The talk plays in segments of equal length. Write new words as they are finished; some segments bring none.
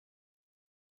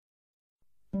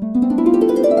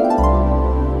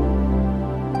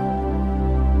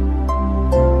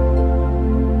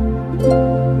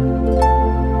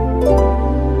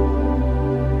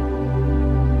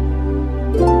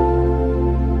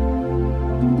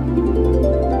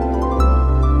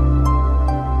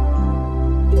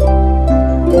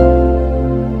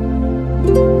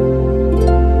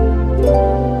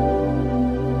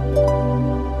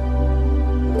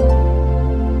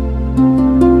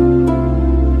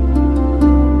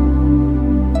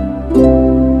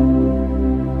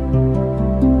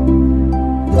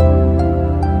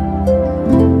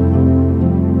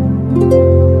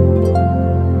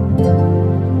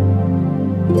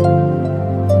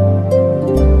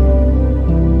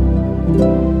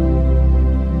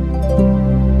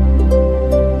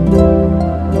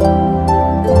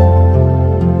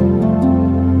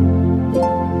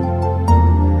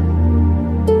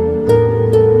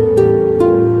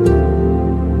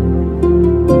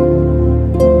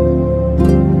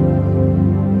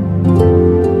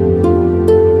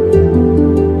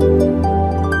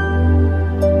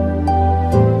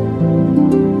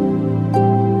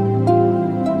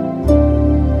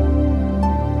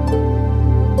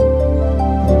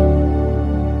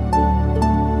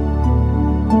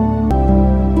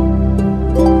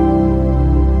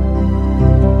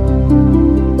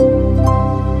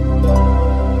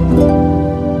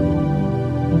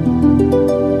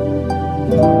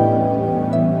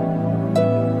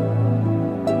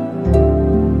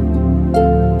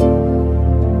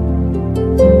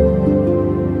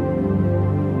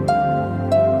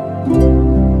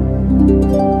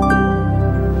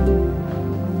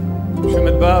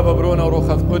باب برونا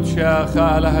وروخذ قدشة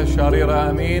خالها الشريرة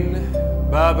أمين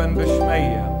بابا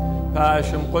بشمية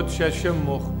فاشم قدشة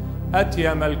شمخ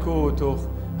أتيا ملكوتخ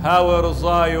هاور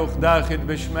الزايخ داخد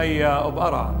بشمية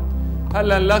وبأرع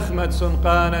هلا لخمت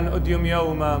سنقانا أديم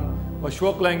يوما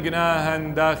وشوقلا جناها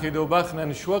داخد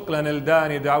وبخنا شوقلا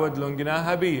الداني دعود لن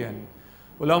جناها بيا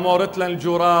ولو مورتلا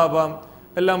الجرابة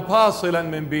إلا مباصلا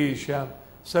من بيشا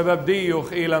سبب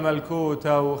ديوخ إلى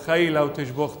ملكوته وخيلة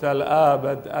وتشبخت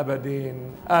الآبد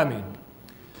أبدين آمين.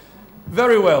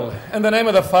 Very well. In the name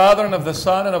of the Father and of the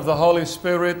Son and of the Holy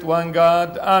Spirit, one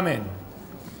God. Amen.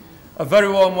 A very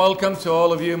warm welcome to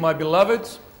all of you, my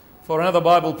beloveds, for another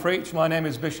Bible preach. My name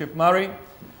is Bishop Murray.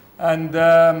 And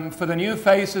for the new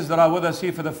faces that are with us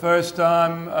here for the first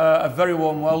time, a very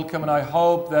warm welcome. And I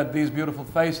hope that these beautiful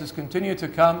faces continue to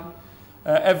come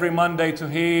every Monday to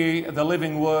hear the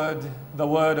living word, the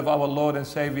word of our Lord and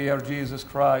Savior Jesus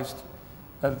Christ,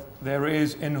 that there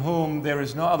is in whom there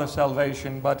is no other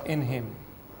salvation but in Him.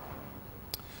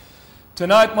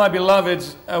 Tonight, my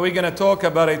beloveds, we're going to talk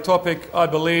about a topic I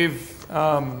believe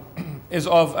is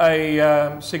of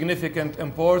a significant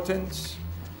importance.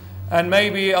 And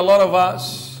maybe a lot of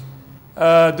us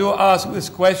do ask this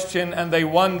question and they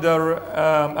wonder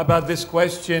about this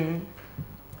question.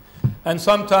 And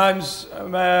sometimes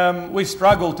we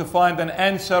struggle to find an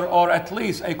answer, or at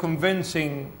least a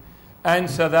convincing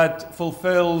answer that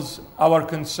fulfills our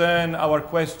concern, our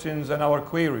questions, and our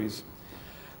queries.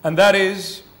 And that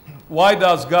is, why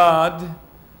does God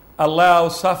allow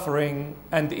suffering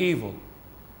and evil?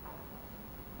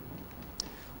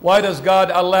 Why does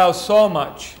God allow so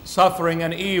much suffering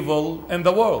and evil in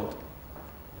the world?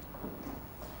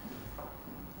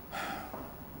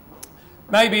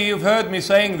 Maybe you've heard me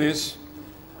saying this.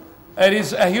 It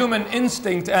is a human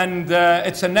instinct and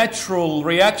it's a natural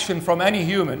reaction from any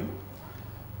human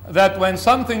that when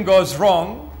something goes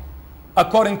wrong,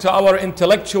 according to our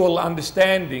intellectual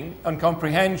understanding and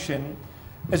comprehension,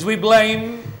 is we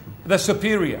blame the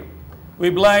superior. We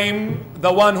blame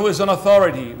the one who is an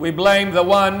authority. We blame the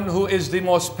one who is the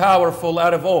most powerful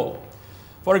out of all.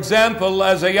 For example,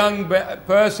 as a young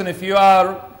person, if you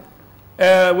are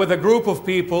with a group of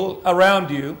people around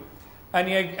you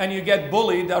and you get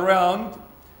bullied around,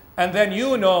 and then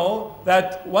you know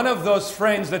that one of those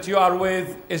friends that you are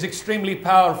with is extremely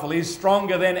powerful. He's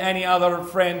stronger than any other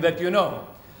friend that you know.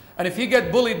 And if you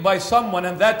get bullied by someone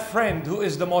and that friend who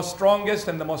is the most strongest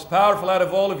and the most powerful out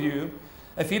of all of you,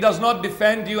 if he does not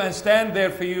defend you and stand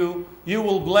there for you, you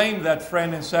will blame that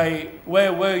friend and say,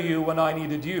 where were you when I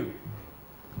needed you?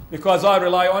 Because I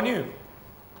rely on you.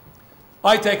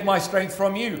 I take my strength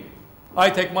from you. I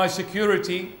take my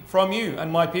security from you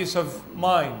and my peace of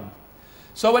mind.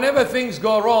 So whenever things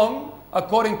go wrong,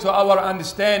 according to our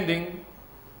understanding,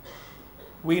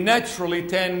 we naturally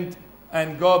tend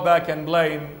and go back and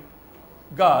blame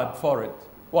God for it.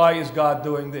 Why is God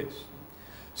doing this?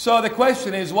 So the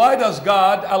question is, why does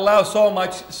God allow so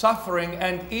much suffering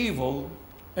and evil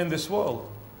in this world?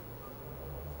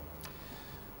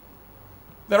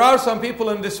 There are some people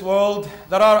in this world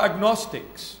that are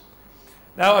agnostics.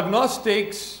 Now,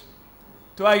 agnostics,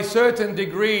 to a certain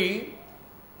degree,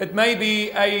 it may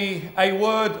be a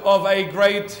word of a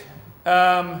great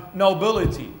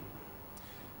nobility.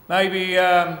 Maybe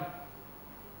to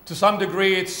some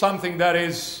degree it's something that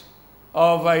is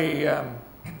of a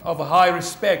high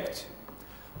respect.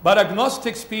 But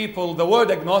agnostics people, the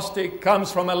word agnostic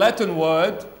comes from a Latin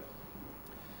word,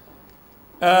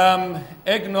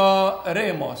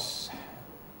 ignoremus.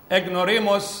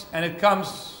 Ignoremus, and it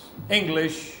comes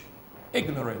English,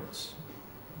 ignorance.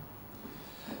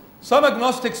 Some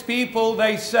agnostics people,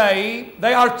 they say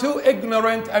they are too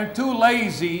ignorant and too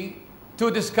lazy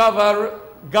to discover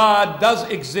God does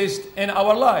exist in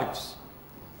our lives.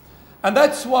 And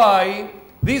that's why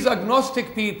these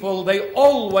agnostic people, they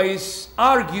always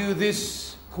argue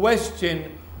this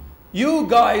question. You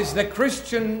guys, the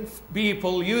Christian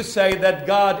people, you say that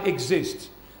God exists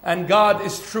and God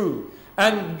is true.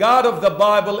 And God of the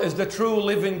Bible is the true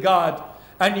living God.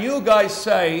 And you guys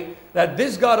say that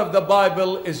this God of the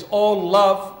Bible is all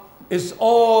love, is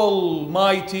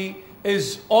almighty,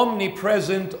 is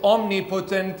omnipresent,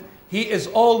 omnipotent. He is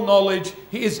all knowledge.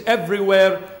 He is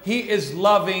everywhere. He is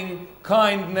loving,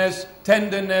 kindness,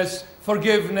 tenderness,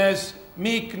 forgiveness,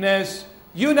 meekness,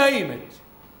 you name it.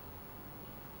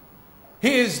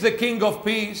 He is the King of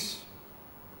peace.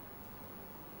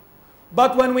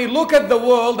 But when we look at the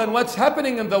world and what's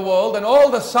happening in the world and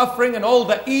all the suffering and all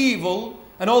the evil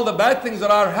and all the bad things that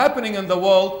are happening in the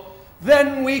world,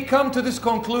 then we come to this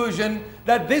conclusion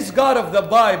that this God of the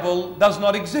Bible does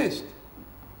not exist.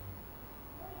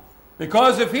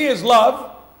 Because if He is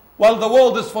love, while the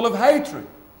world is full of hatred.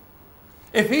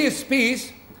 If He is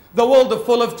peace, the world is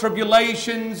full of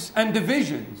tribulations and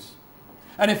divisions.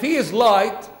 And if He is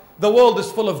light, the world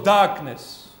is full of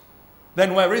darkness.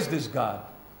 Then where is this God?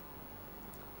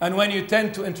 And when you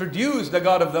tend to introduce the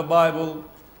God of the Bible,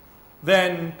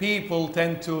 then people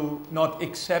tend to not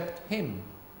accept Him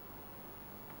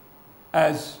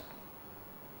as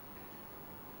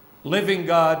living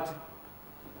God,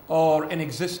 or in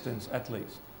existence at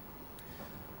least.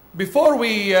 Before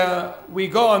we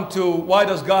go on to why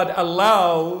does God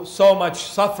allow so much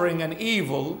suffering and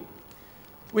evil,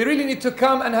 we really need to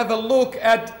come and have a look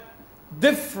at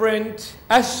different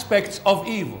aspects of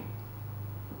evil.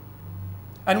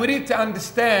 And we need to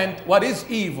understand what is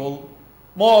evil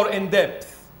more in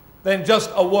depth than just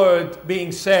a word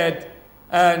being said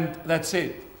and that's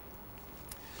it.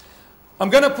 I'm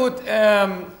going to put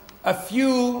a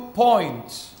few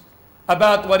points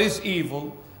about what is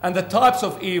evil and the types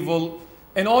of evil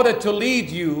in order to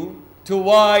lead you to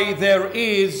why there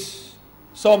is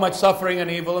so much suffering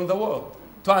and evil in the world,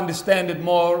 to understand it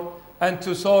more and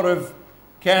to sort of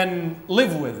can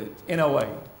live with it in a way.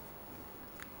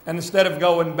 And instead of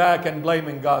going back and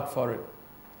blaming God for it,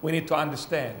 we need to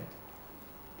understand.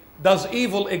 Does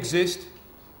evil exist?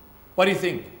 What do you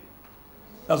think?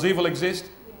 Does evil exist?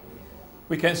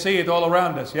 We can see it all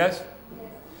around us, yes?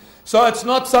 So it's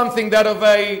not something that of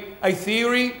a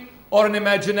theory or an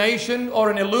imagination or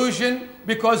an illusion,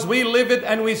 because we live it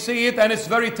and we see it and it's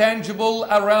very tangible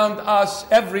around us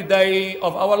every day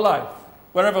of our life.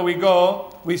 Wherever we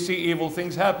go, we see evil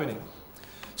things happening.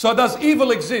 So does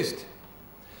evil exist?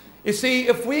 You see,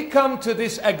 if we come to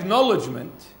this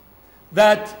acknowledgement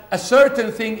that a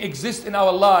certain thing exists in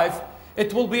our life,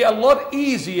 it will be a lot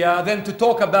easier than to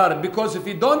talk about it. Because if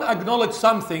you don't acknowledge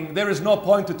something, there is no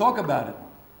point to talk about it.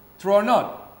 True or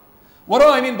not? What do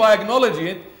I mean by acknowledging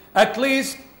it? At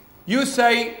least you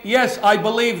say, yes, I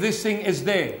believe this thing is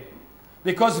there.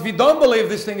 Because if you don't believe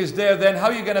this thing is there, then how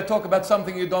are you going to talk about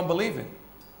something you don't believe in?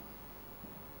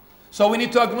 So we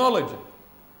need to acknowledge it.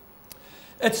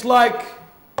 It's like,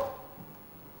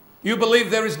 you believe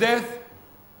there is death?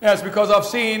 Yes, because I've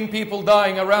seen people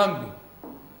dying around me.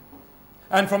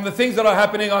 And from the things that are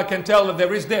happening, I can tell that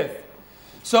there is death.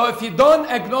 So if you don't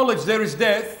acknowledge there is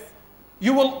death,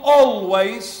 you will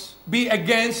always be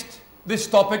against this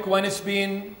topic when it's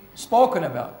being spoken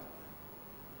about.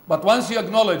 But once you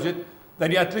acknowledge it,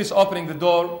 then you're at least opening the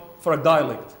door for a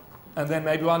dialect. And then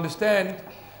maybe you understand.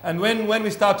 And when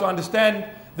we start to understand,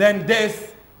 then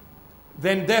death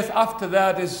after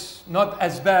that is not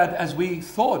as bad as we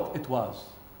thought it was.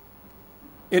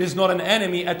 It is not an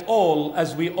enemy at all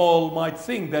as we all might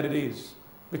think that it is.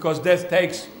 Because death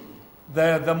takes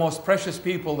the most precious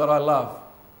people that I love,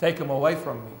 take them away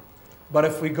from me. But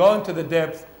if we go into the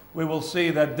depth, we will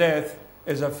see that death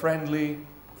is a friendly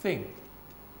thing.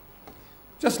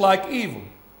 Just like evil.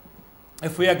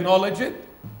 If we acknowledge it,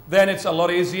 then it's a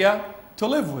lot easier to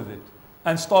live with it.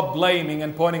 And stop blaming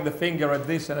and pointing the finger at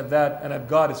this and at that and at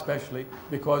God especially,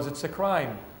 because it's a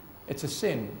crime. It's a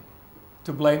sin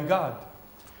to blame God.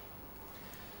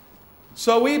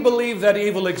 So we believe that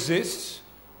evil exists.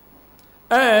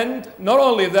 And not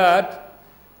only that,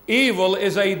 evil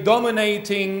is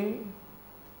dominating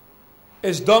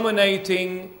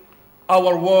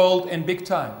our world in big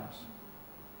times.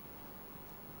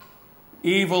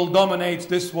 Evil dominates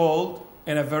this world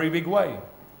in a very big way.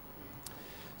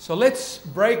 So let's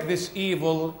break this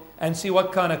evil and see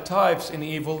what kind of types in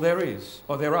evil there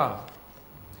are.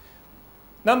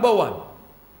 Number one,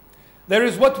 there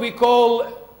is what we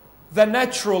call the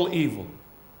natural evil.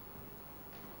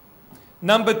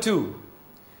 Number two,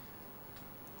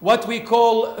 what we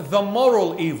call the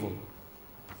moral evil.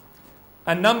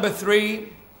 And number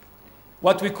three,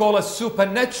 what we call a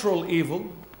supernatural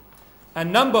evil.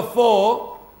 And number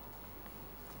four,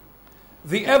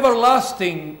 the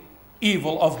everlasting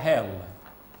evil of hell.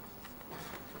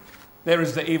 There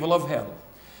is the evil of hell.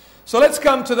 So let's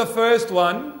come to the first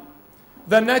one,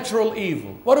 the natural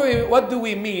evil. What do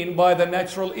we mean by the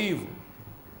natural evil?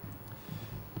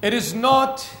 It is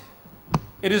not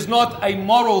a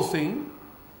moral thing,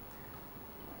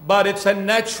 but it's a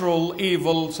natural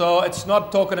evil. So it's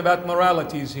not talking about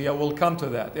moralities here. We'll come to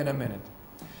that in a minute.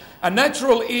 A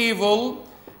natural evil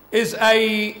is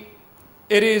an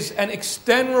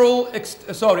external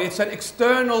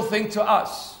thing to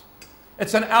us.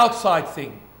 It's an outside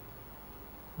thing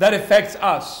that affects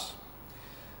us.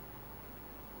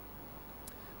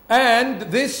 And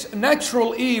this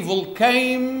natural evil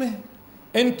came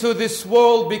into this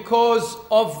world because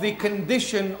of the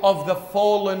condition of the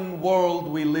fallen world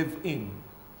we live in.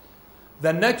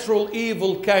 The natural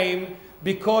evil came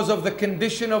because of the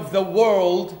condition of the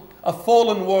world, a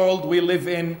fallen world we live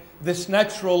in. This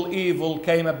natural evil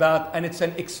came about, and it's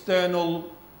an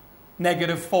external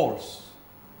negative force.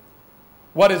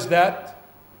 What is that?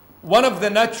 One of the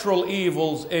natural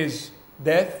evils is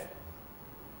death.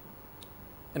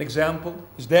 An example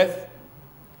is death,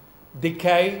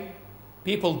 decay.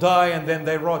 People die and then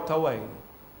they rot away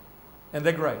in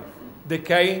the grave.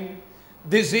 Decaying,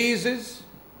 diseases,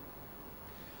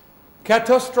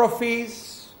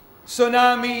 catastrophes,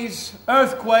 tsunamis,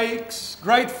 earthquakes,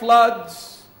 great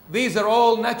floods. These are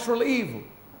all natural evil.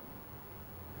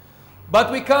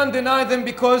 But we can't deny them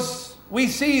because we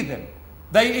see them.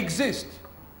 They exist.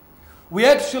 We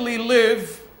actually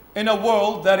live in a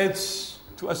world that is,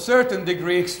 to a certain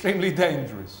degree, extremely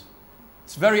dangerous.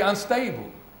 It's very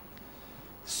unstable.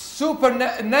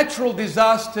 Supernatural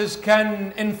disasters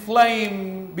can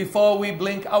inflame before we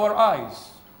blink our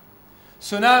eyes.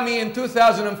 Tsunami in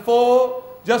 2004,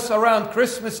 just around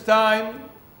Christmas time,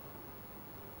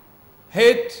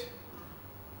 hit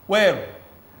where?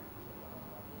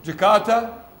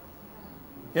 Jakarta?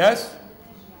 Yes?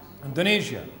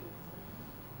 Indonesia.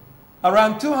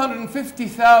 Around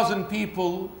 250,000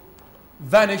 people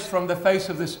vanished from the face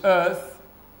of this earth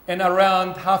in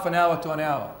around half an hour to an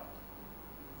hour.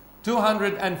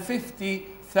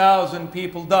 250,000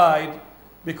 people died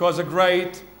because a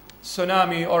great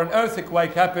tsunami or an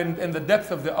earthquake happened in the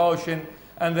depth of the ocean,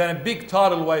 and then a big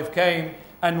tidal wave came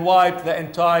and wiped the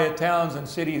entire towns and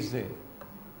cities there.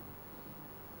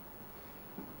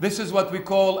 This is what we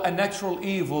call a natural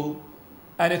evil,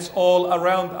 and it's all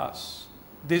around us.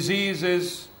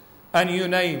 Diseases, and you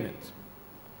name it.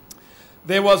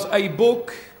 There was a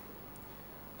book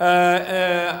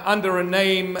under a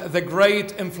name, The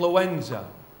Great Influenza.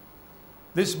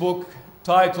 This book,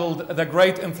 titled The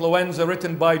Great Influenza,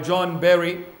 written by John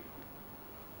Berry.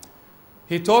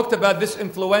 He talked about this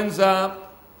influenza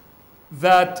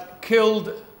that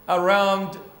killed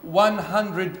around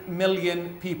 100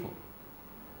 million people.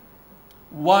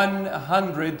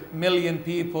 100 million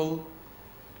people.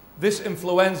 This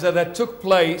influenza that took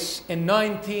place in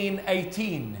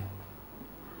 1918.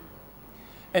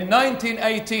 In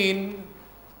 1918,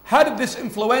 how did this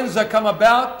influenza come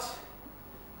about?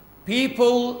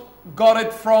 People got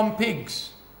it from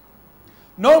pigs.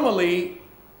 Normally,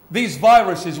 these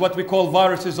viruses, what we call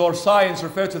viruses, or science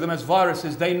refer to them as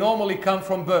viruses, they normally come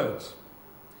from birds.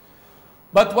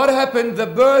 But what happened? The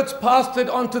birds passed it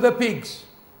on to the pigs.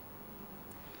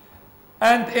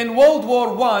 And in World War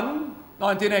I,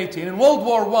 1918, in World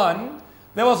War I,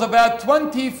 there was about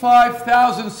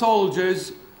 25,000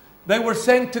 soldiers. They were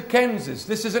sent to Kansas.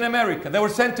 This is in America. They were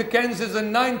sent to Kansas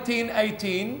in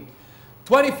 1918.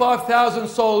 25,000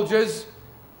 soldiers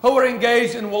who were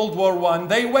engaged in World War I.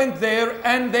 They went there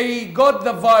and they got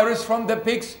the virus from the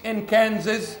pigs in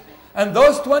Kansas. And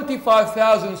those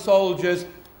 25,000 soldiers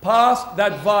passed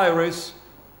that virus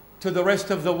to the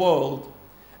rest of the world.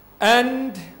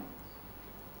 And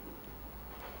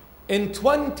in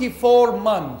 24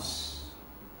 months,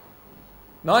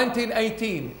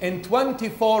 1918, in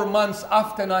 24 months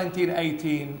after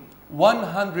 1918,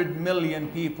 100 million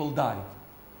people died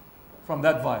from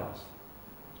that virus.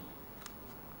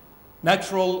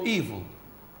 Natural evil.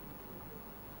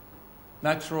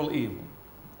 Natural evil.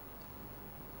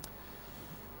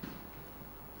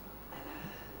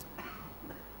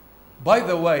 By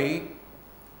the way,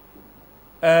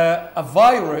 a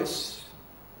virus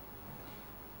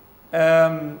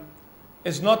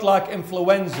is not like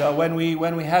influenza. When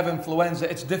we have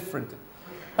influenza, it's different.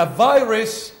 A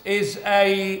virus is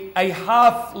a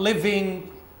half-living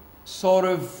sort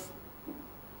of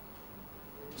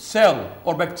cell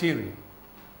or bacteria.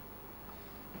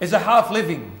 It's a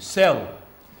half-living cell.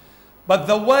 But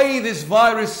the way this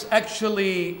virus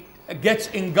actually gets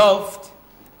engulfed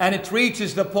and it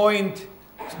reaches the point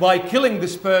by killing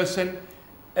this person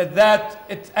that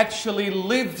it actually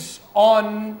lives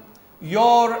on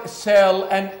your cell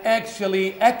and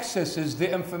actually accesses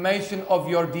the information of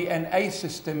your DNA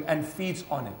system and feeds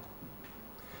on it.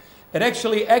 It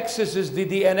actually accesses the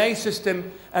DNA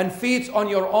system and feeds on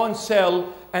your own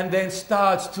cell and then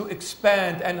starts to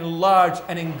expand and enlarge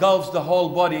and engulfs the whole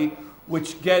body,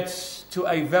 which gets to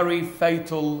a very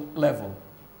fatal level.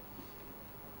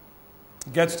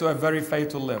 Gets to a very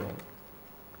fatal level.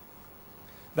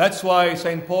 That's why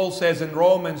St. Paul says in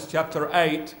Romans chapter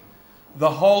 8, the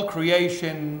whole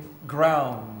creation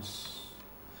groans.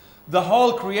 The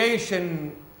whole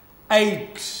creation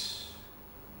aches.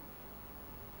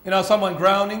 You know, someone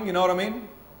groaning, you know what I mean?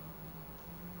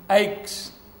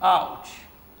 Aches, ouch,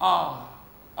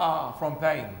 from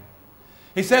pain.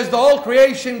 He says the whole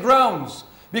creation groans.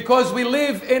 Because we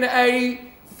live in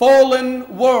a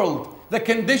fallen world. The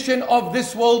condition of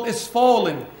this world is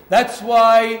fallen. That's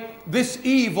why this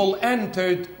evil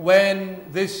entered when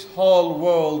this whole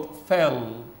world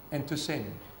fell into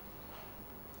sin.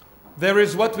 There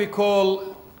is what we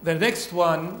call, the next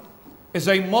one is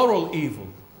a moral evil.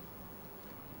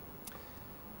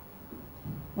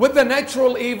 With the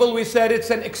natural evil, we said it's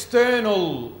an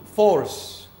external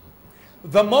force.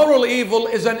 The moral evil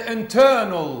is an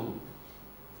internal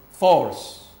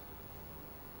force.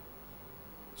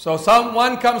 So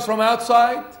someone comes from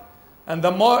outside, and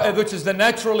which is the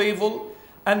natural evil,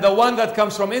 and the one that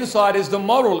comes from inside is the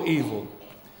moral evil.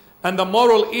 And the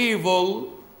moral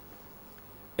evil,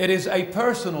 it is a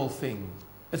personal thing.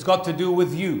 It's got to do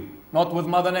with you, not with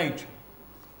Mother Nature.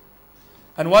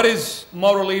 And what is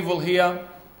moral evil here?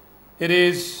 It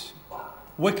is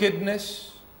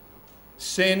wickedness,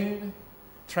 sin,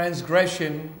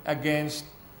 transgression against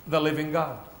the living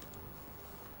God.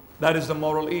 That is the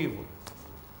moral evil.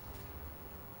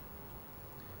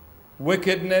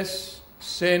 Wickedness,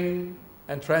 sin,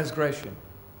 and transgression.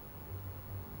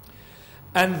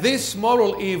 And this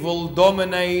moral evil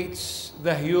dominates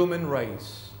the human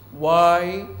race.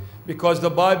 Why? Because the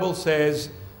Bible says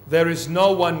there is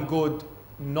no one good,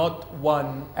 not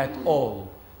one at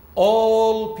all.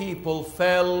 All people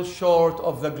fell short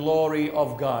of the glory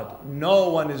of God. No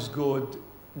one is good.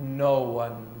 No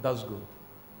one does good.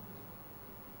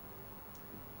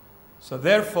 So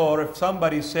therefore, if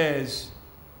somebody says,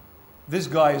 this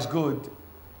guy is good,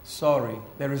 sorry,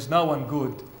 there is no one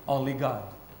good, only God.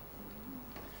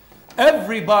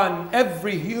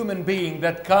 Every human being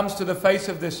that comes to the face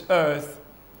of this earth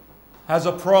has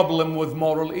a problem with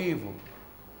moral evil.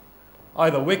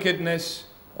 Either wickedness,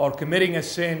 or committing a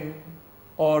sin,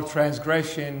 or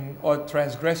transgression, or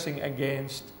transgressing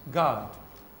against God.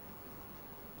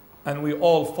 And we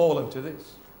all fall into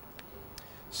this.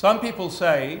 Some people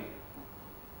say,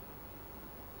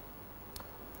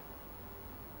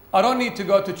 I don't need to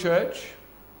go to church.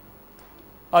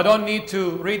 I don't need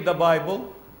to read the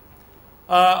Bible.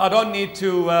 I don't need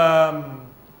to,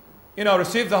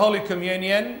 receive the Holy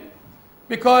Communion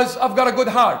because I've got a good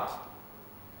heart.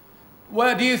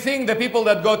 Well, do you think the people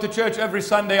that go to church every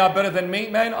Sunday are better than me?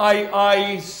 Man,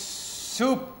 I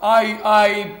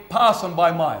pass them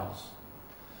by miles.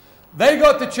 They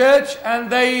go to church and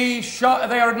they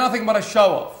are nothing but a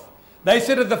show-off. They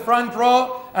sit at the front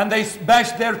row and they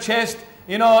bash their chest,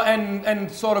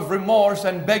 and sort of remorse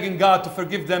and begging God to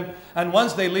forgive them. And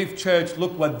once they leave church,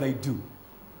 look what they do.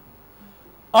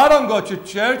 I don't go to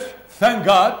church, thank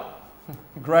God.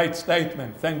 Great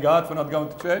statement. Thank God for not going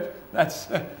to church.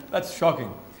 That's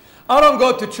shocking. I don't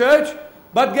go to church,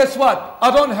 but guess what? I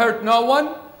don't hurt no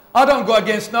one. I don't go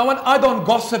against no one. I don't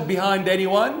gossip behind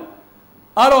anyone.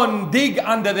 I don't dig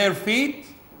under their feet.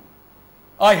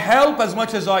 I help as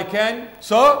much as I can.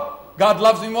 So, God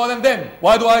loves me more than them.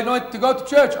 Why do I need to go to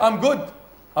church? I'm good.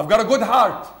 I've got a good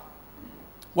heart.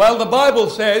 Well, the Bible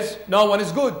says no one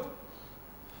is good.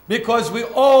 Because we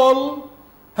all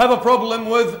have a problem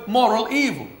with moral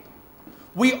evil.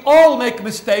 We all make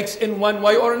mistakes in one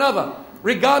way or another.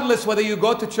 Regardless whether you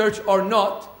go to church or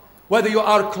not, whether you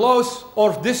are close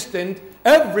or distant,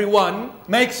 everyone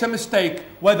makes a mistake,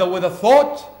 whether with a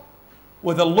thought,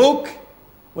 with a look,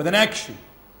 with an action.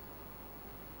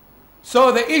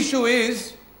 So the issue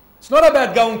is, it's not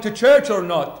about going to church or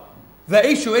not. The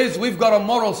issue is we've got a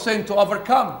moral sin to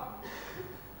overcome.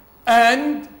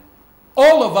 And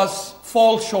all of us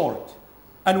fall short.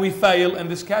 And we fail in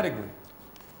this category.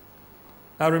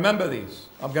 Now remember these.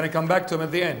 I'm going to come back to them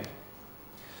at the end.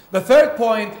 The third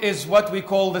point is what we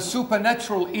call the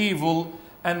supernatural evil,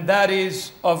 and that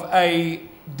is of a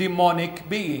demonic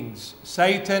beings,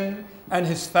 Satan and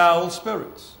his foul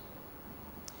spirits.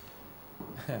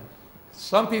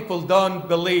 Some people don't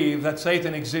believe that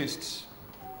Satan exists.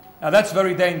 Now that's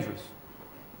very dangerous.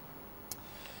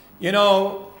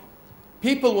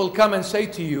 People will come and say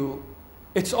to you,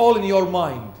 it's all in your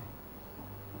mind.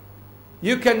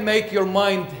 You can make your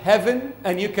mind heaven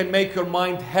and you can make your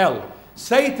mind hell.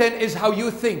 Satan is how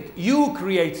you think. You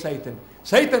create Satan.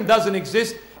 Satan doesn't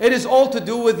exist. It is all to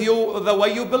do with you, the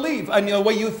way you believe and the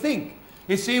way you think.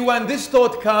 You see, when this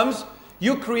thought comes,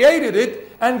 you created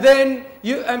it, and then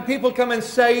people come and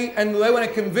say, and they want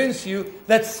to convince you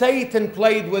that Satan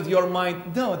played with your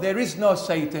mind. No, there is no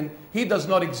Satan. He does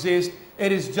not exist.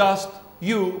 It is just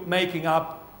you making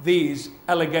up these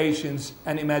allegations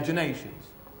and imaginations.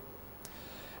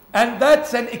 And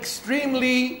that's an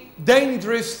extremely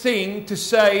dangerous thing to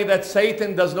say, that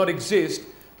Satan does not exist,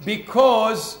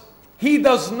 because he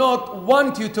does not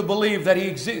want you to believe that he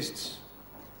exists.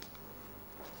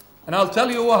 And I'll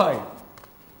tell you why.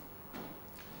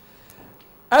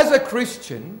 As a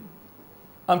Christian,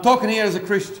 I'm talking here as a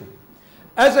Christian.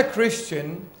 As a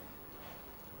Christian,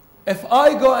 if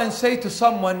I go and say to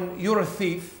someone, you're a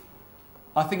thief,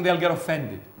 I think they'll get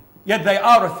offended. Yet they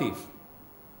are a thief.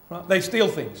 Right? They steal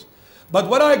things. But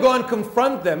when I go and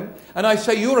confront them and I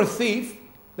say, you're a thief,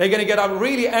 they're going to get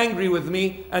really angry with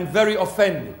me and very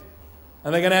offended.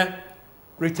 And they're going to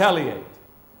retaliate.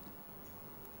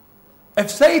 If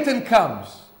Satan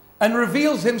comes and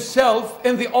reveals himself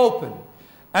in the open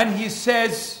and he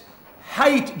says,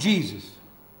 hate Jesus,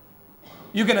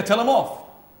 you're going to tell him off.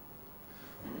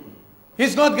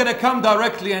 He's not going to come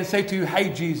directly and say to you,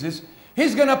 hate Jesus.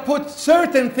 He's going to put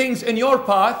certain things in your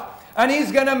path and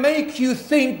he's going to make you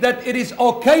think that it is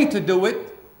okay to do it.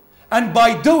 And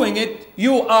by doing it,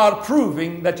 you are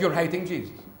proving that you're hating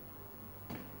Jesus.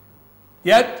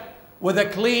 Yet, with a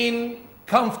clean,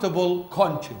 comfortable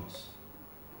conscience.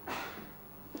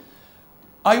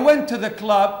 I went to the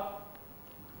club.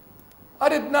 I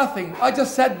did nothing. I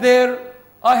just sat there.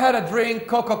 I had a drink,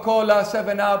 Coca-Cola,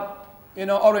 7-Up,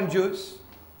 orange juice.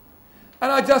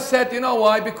 And I just said, you know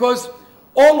why? Because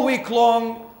all week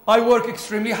long, I work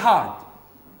extremely hard.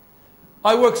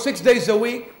 I work 6 days a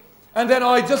week. And then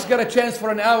I just get a chance for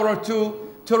an hour or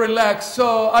two to relax.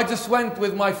 So I just went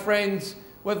with my friends,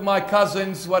 with my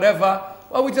cousins, whatever.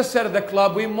 Well, we just sat at the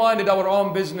club. We minded our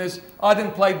own business. I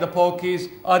didn't play the pokies.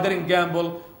 I didn't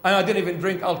gamble. And I didn't even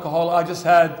drink alcohol. I just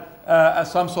had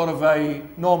some sort of a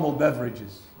normal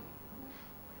beverages.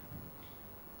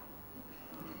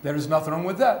 There is nothing wrong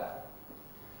with that.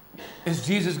 Is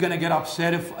Jesus going to get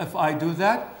upset if I do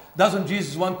that? Doesn't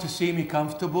Jesus want to see me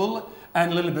comfortable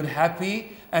and a little bit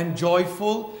happy and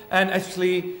joyful and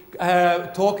actually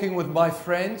talking with my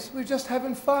friends? We're just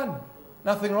having fun.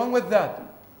 Nothing wrong with that.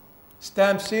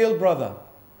 Stamp seal, brother.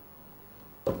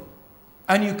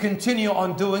 And you continue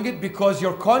on doing it because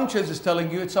your conscience is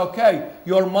telling you it's okay.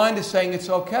 Your mind is saying it's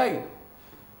okay.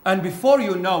 And before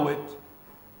you know it,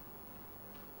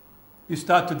 you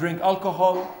start to drink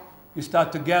alcohol, you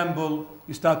start to gamble,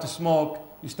 you start to smoke,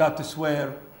 you start to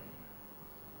swear,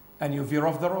 and you veer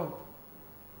off the road.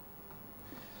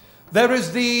 There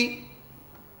is the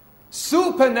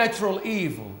supernatural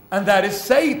evil, and that is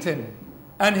Satan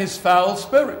and his foul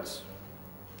spirits.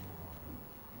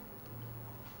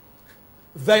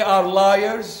 They are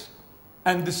liars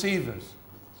and deceivers.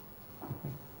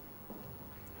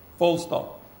 Full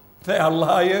stop. They are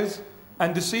liars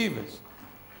and deceivers.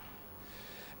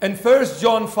 In 1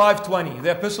 John 5:20,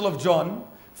 the epistle of John,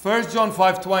 1 John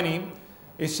 5:20,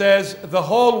 it says, the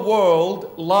whole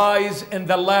world lies in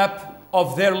the lap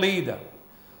of their leader.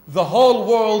 The whole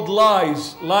world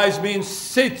lies. Lies means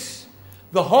sits.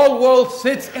 The whole world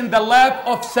sits in the lap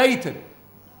of Satan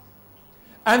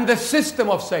and the system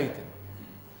of Satan.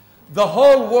 The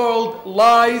whole world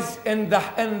lies in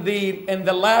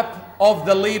the lap of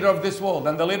the leader of this world.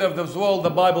 And the leader of this world, the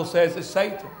Bible says, is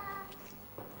Satan.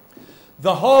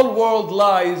 The whole world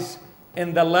lies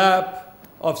in the lap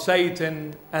of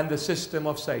Satan and the system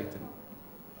of Satan.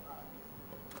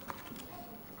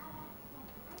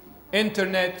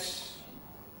 Internets,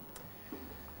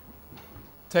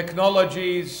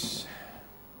 technologies,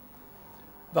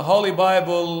 the Holy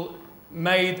Bible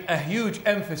made a huge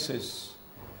emphasis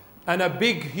and a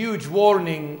big, huge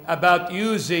warning about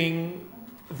using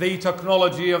the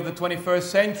technology of the 21st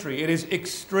century. It is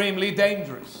extremely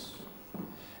dangerous.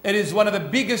 It is one of the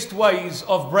biggest ways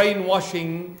of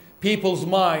brainwashing people's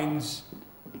minds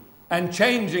and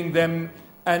changing them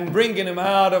and bringing them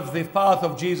out of the path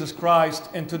of Jesus Christ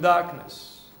into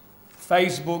darkness.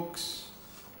 Facebooks,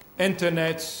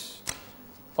 internets,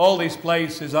 all these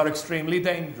places are extremely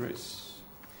dangerous.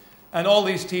 And all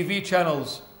these TV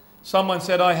channels. Someone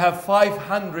said, I have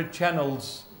 500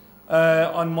 channels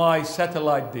on my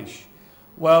satellite dish.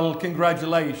 Well,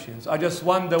 congratulations. I just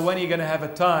wonder when you're going to have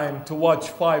a time to watch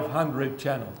 500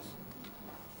 channels.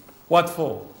 What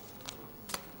for?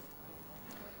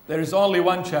 There is only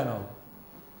one channel,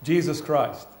 Jesus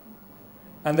Christ.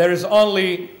 And there is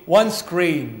only one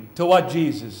screen to watch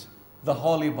Jesus, the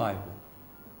Holy Bible.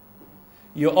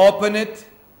 You open it,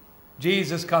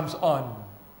 Jesus comes on,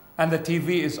 and the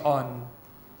TV is on.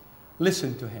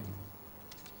 Listen to him.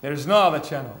 There is no other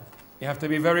channel. You have to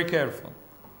be very careful.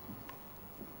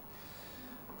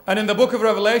 And in the book of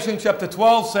Revelation, chapter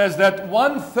 12 says that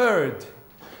 1/3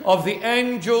 of the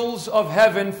angels of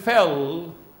heaven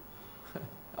fell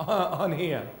on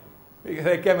here.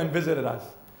 They came and visited us.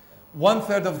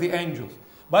 1/3 of the angels.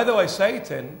 By the way,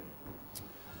 Satan,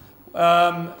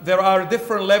 there are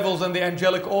different levels in the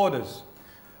angelic orders.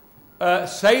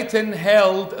 Satan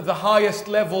held the highest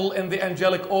level in the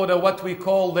angelic order, what we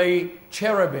call the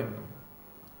cherubim.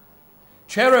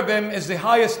 Cherubim is the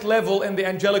highest level in the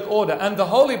angelic order. And the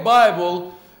Holy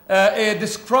Bible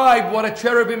describes what a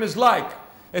cherubim is like.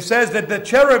 It says that the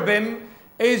cherubim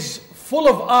is full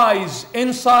of eyes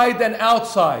inside and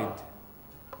outside.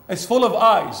 It's full of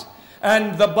eyes.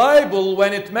 And the Bible,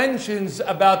 when it mentions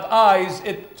about eyes,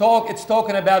 it's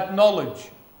talking about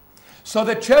knowledge. So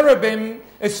the cherubim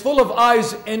is full of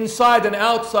eyes inside and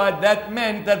outside. That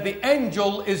meant that the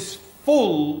angel is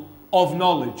full of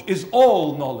knowledge, is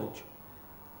all knowledge.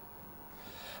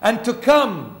 And to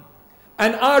come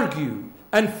and argue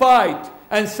and fight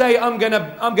and say, I'm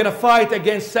gonna fight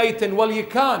against Satan. Well, you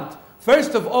can't.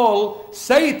 First of all,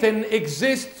 Satan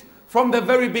exists from the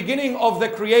very beginning of the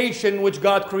creation which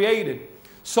God created.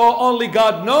 So only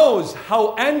God knows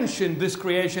how ancient this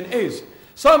creation is.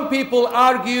 Some people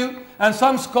argue, and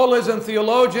some scholars and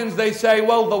theologians, they say,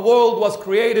 well, the world was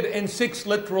created in 6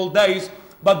 literal days.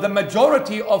 But the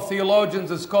majority of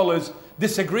theologians and scholars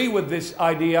disagree with this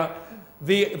idea.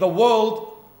 The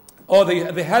world, or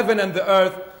the heaven and the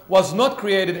earth, was not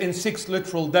created in 6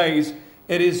 literal days.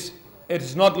 It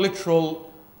is not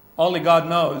literal. Only God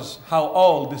knows how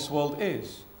old this world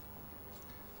is.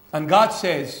 And God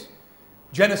says,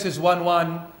 Genesis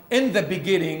 1:1, in the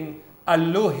beginning,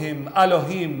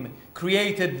 Elohim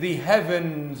created the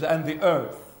heavens and the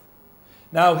earth.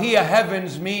 Now here,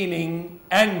 heavens meaning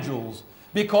angels.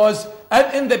 Because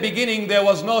in the beginning there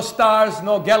was no stars,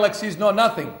 no galaxies, no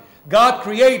nothing. God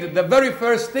created the very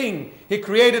first thing. He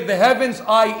created the heavens,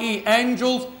 i.e.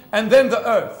 angels, and then the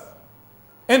earth.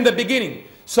 In the beginning.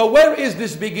 So where is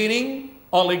this beginning?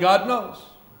 Only God knows.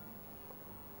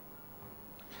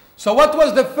 So what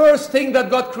was the first thing that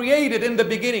God created in the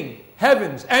beginning?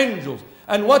 Heavens, angels.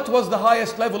 And what was the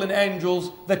highest level in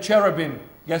angels? The cherubim.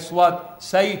 Guess what?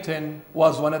 Satan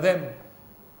was one of them.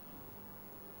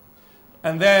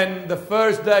 And then the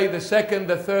first day, the second,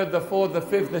 the third, the fourth, the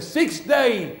fifth, the 6th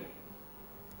day,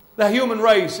 the human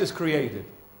race is created.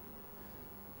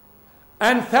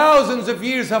 And thousands of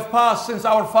years have passed since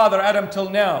our father Adam till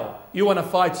now. You want to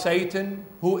fight Satan,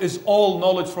 who is all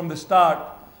knowledge from the start,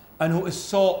 and who is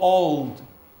so old,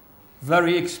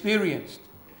 very experienced.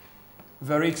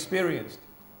 Very experienced.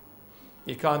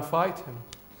 You can't fight him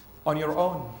on your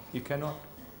own. You cannot.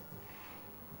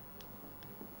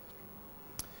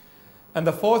 And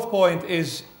the fourth point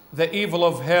is the evil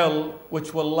of hell,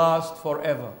 which will last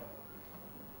forever.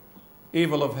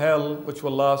 Evil of hell, which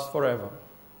will last forever.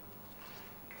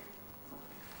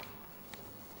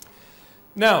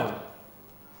 Now,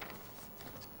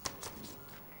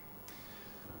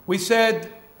 we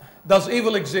said, does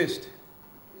evil exist?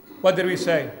 What did we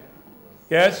say?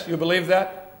 Yes, you believe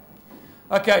that?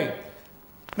 Okay.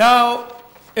 Now,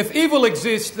 if evil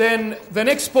exists, then the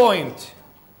next point,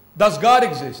 does God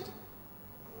exist?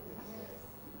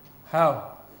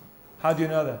 How? How do you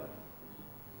know that?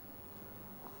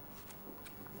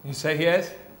 You say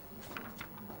yes?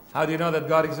 How do you know that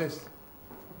God exists?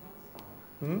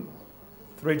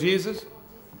 Through Jesus?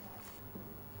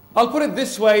 I'll put it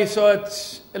this way so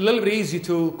it's a little bit easy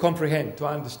to comprehend, to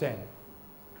understand.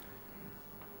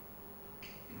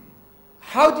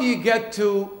 How do you get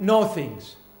to know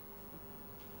things?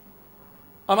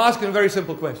 I'm asking a very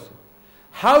simple question.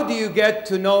 How do you get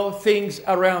to know things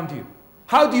around you?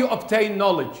 How do you obtain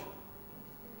knowledge?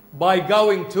 By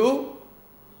going to?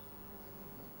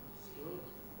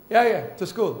 To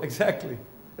school, exactly.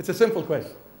 It's a simple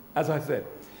question, as I said.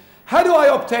 How do I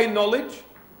obtain knowledge?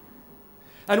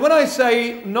 And when I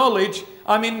say knowledge,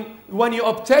 I mean when you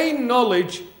obtain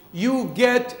knowledge, you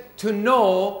get to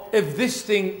know if this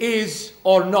thing is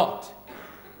or not.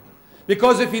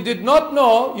 Because if you did not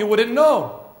know, you wouldn't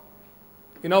know.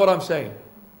 You know what I'm saying?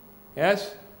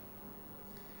 Yes?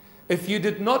 If you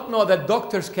did not know that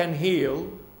doctors can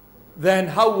heal, then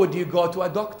how would you go to a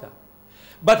doctor?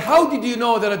 But how did you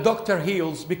know that a doctor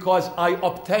heals? Because I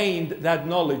obtained that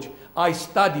knowledge. I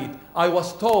studied. I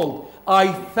was told.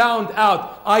 I found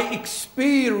out. I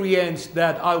experienced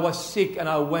that I was sick and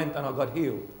I went and I got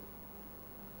healed.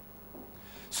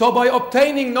 So by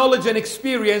obtaining knowledge and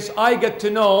experience, I get to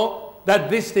know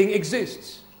that this thing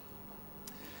exists.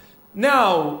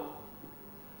 Now,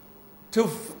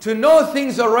 to know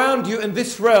things around you in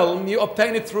this realm, you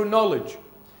obtain it through knowledge.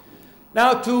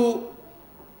 Now,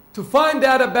 to find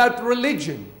out about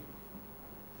religion,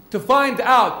 to find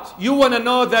out, you want to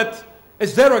know that,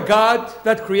 is there a God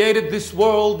that created this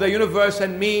world, the universe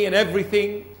and me and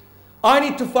everything? I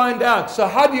need to find out. So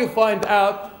how do you find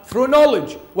out? Through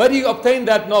knowledge. Where do you obtain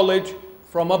that knowledge?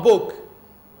 From a book.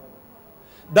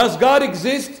 Does God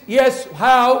exist? Yes.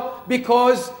 How?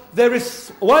 Because there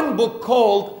is one book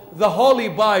called the Holy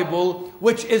Bible,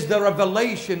 which is the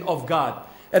revelation of God.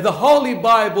 And the Holy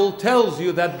Bible tells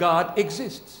you that God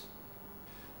exists.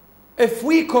 If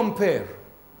we compare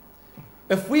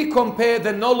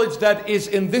the knowledge that is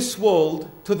in this world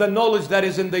to the knowledge that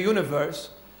is in the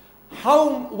universe,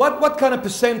 what kind of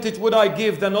percentage would I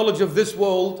give the knowledge of this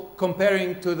world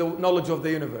comparing to the knowledge of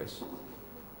the universe?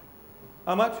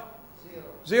 How much?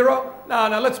 Zero?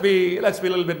 No, let's be a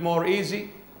little bit more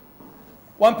easy.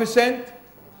 1%?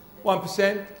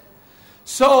 1%.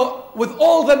 So, with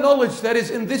all the knowledge that is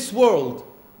in this world,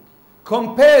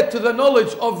 compared to the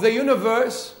knowledge of the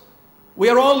universe, we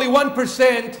are only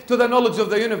 1% to the knowledge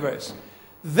of the universe.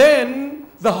 Then,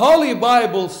 the Holy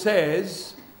Bible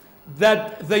says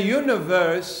that the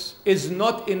universe is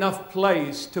not enough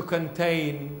place to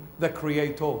contain the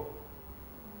Creator.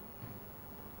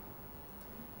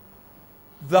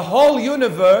 The whole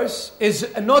universe is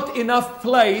not enough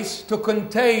place to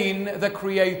contain the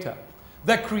Creator.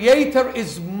 The Creator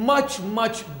is much,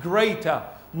 much greater,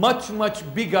 much, much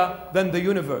bigger than the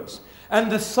universe.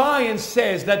 And the science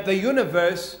says that the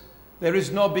universe, there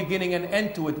is no beginning and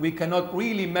end to it. We cannot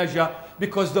really measure,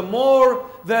 because the more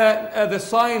the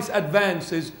science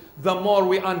advances, the more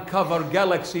we uncover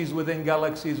galaxies within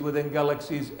galaxies within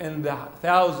galaxies, in the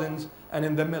thousands and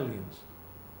in the millions.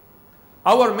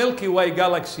 Our Milky Way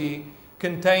galaxy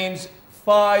contains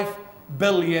 5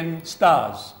 billion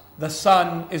stars. The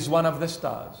sun is one of the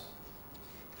stars.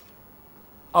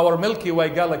 Our Milky Way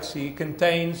galaxy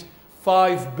contains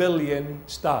 5 billion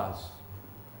stars.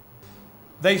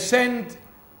 They send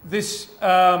this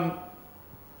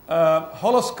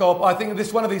holoscope, I think this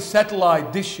is one of these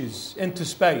satellite dishes, into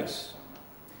space.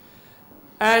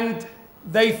 And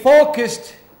they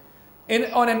focused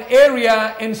on an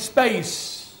area in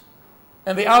space,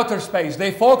 in the outer space.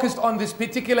 They focused on this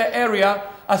particular area,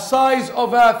 a size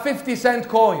of a 50-cent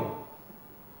coin.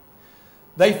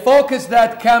 They focused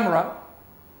that camera,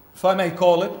 if I may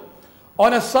call it,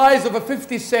 on a size of a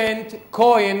 50-cent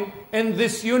coin in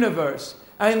this universe.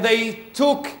 And they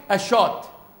took a shot.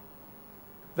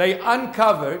 They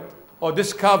uncovered or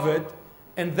discovered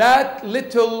in that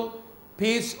little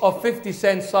piece of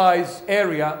 50-cent size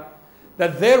area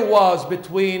that there was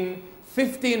between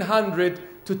 1,500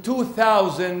 to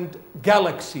 2,000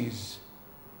 galaxies.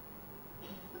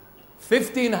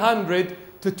 1,500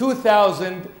 to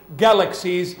 2,000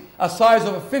 galaxies, a size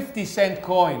of a 50-cent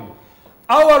coin.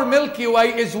 Our Milky Way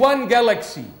is one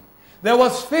galaxy. There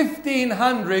was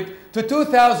 1,500 to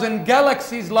 2,000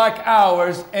 galaxies like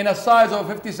ours in a size of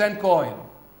a 50-cent coin.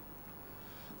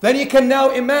 Then you can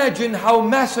now imagine how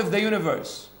massive the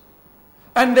universe.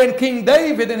 And then King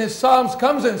David in his Psalms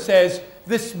comes and says,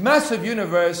 this massive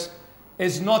universe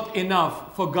is not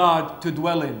enough for God to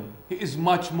dwell in. He is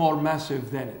much more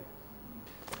massive than it.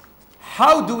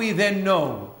 How do we then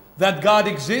know that God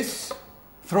exists?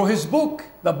 Through His book,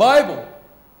 the Bible.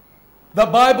 The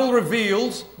Bible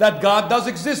reveals that God does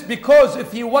exist, because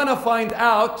if you want to find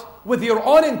out with your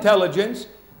own intelligence,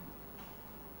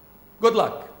 good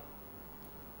luck.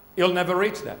 You'll never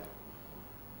reach that.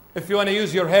 If you want to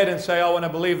use your head and say, I want to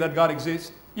believe that God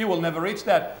exists, you will never reach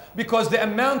that, because the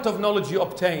amount of knowledge you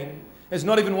obtain is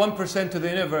not even 1% to the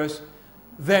universe,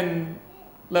 then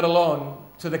let alone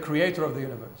to the Creator of the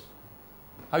universe.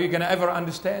 How are you going to ever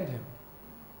understand Him?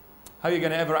 How are you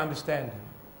going to ever understand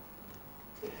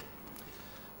Him?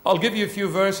 I'll give you a few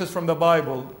verses from the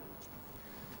Bible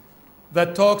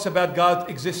that talks about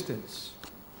God's existence.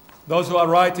 Those who are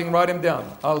writing, write them down.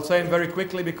 I'll say them very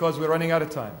quickly because we're running out of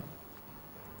time.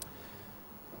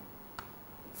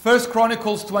 1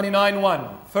 Chronicles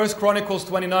 29:1. 1 Chronicles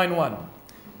 29:1.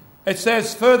 It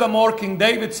says, furthermore, King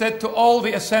David said to all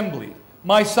the assembly,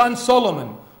 my son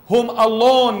Solomon, whom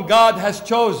alone God has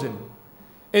chosen,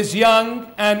 is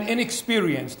young and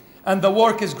inexperienced, and the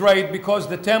work is great, because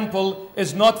the temple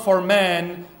is not for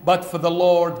man, but for the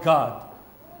Lord God.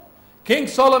 King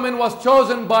Solomon was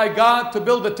chosen by God to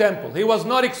build the temple. He was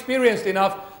not experienced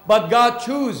enough, but God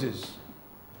chooses.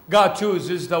 God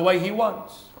chooses the way He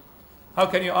wants. How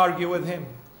can you argue with Him?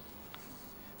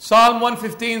 Psalm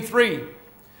 115:3.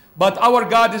 But our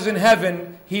God is in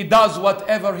heaven. He does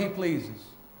whatever He pleases.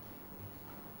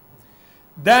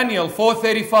 Daniel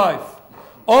 4:35.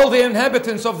 All the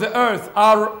inhabitants of the earth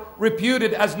are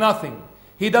reputed as nothing.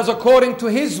 He does according to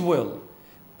His will.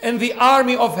 In the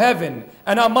army of heaven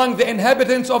and among the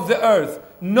inhabitants of the earth,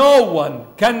 no one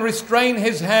can restrain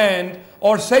His hand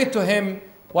or say to Him,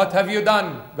 what have you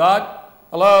done, God?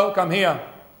 Hello, come here.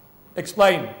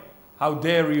 Explain. How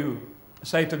dare you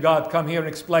say to God, come here and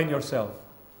explain yourself.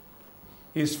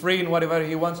 He is free in whatever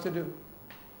He wants to do.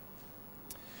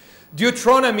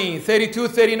 Deuteronomy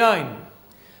 32:39.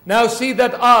 Now see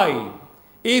that I,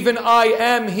 even I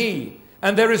am He,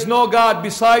 and there is no God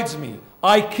besides me.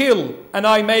 I kill and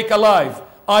I make alive.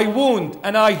 I wound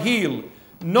and I heal.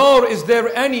 Nor is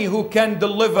there any who can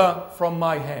deliver from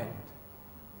my hand.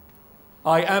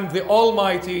 I am the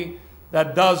Almighty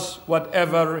that does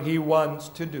whatever He wants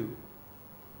to do.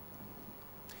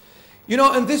 You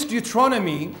know, in this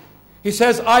Deuteronomy, He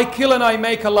says, I kill and I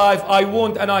make alive, I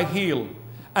wound and I heal.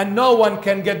 And no one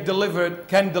can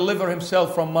deliver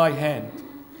himself from my hand.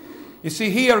 You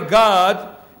see, here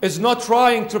God is not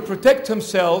trying to protect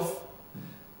Himself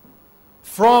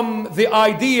from the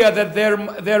idea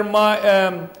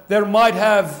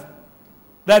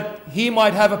that He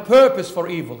might have a purpose for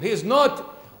evil. He is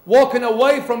not walking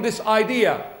away from this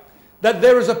idea that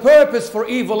there is a purpose for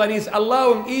evil, and He's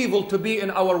allowing evil to be in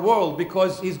our world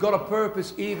because He's got a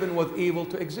purpose even with evil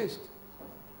to exist.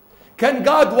 Can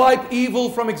God wipe evil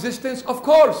from existence? Of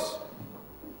course.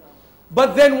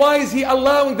 But then why is He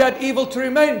allowing that evil to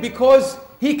remain? Because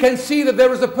He can see that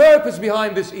there is a purpose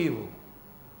behind this evil.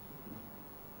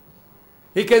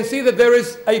 He can see that there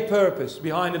is a purpose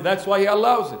behind it. That's why He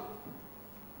allows it.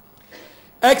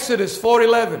 Exodus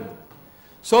 4:11.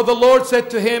 So the Lord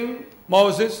said to him,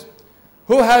 Moses,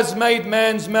 who has made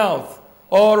man's mouth?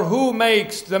 Or who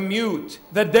makes the mute,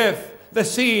 the deaf, the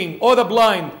seeing, or the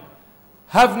blind?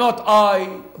 Have not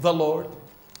I the Lord?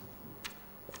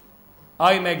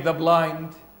 I make the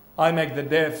blind, I make the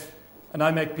deaf, and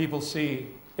I make people see.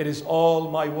 It is all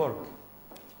my work.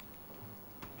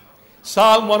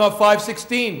 Psalm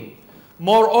 105:16.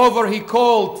 Moreover, He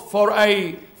called for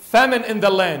a famine in the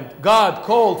land. God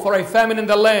called for a famine in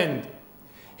the land.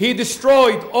 He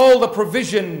destroyed all the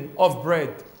provision of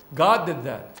bread. God did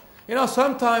that. You know,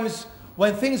 sometimes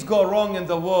when things go wrong in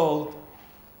the world,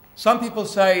 some people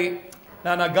say,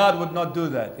 no, God would not do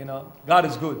that. You know, God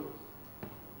is good.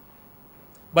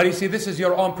 But you see, this is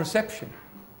your own perception.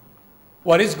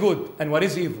 What is good and what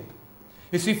is evil.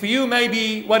 You see, for you,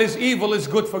 maybe what is evil is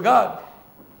good for God.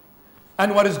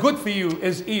 And what is good for you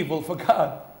is evil for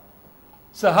God.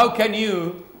 So how can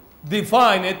you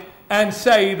define it and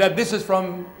say that this is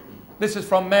from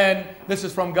man, this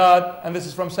is from God, and this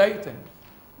is from Satan?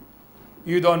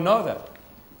 You don't know that.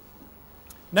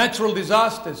 Natural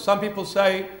disasters. Some people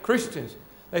say, Christians,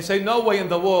 they say no way in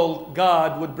the world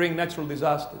God would bring natural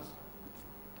disasters.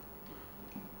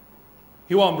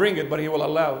 He won't bring it, but He will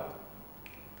allow it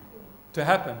to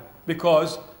happen.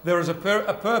 Because there is a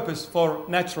purpose for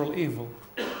natural evil.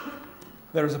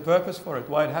 There is a purpose for it,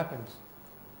 why it happens.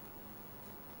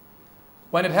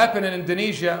 When it happened in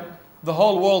Indonesia, the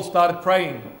whole world started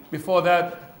praying. Before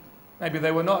that, maybe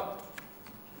they were not.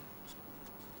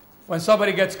 When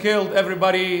somebody gets killed,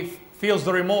 everybody feels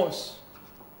the remorse.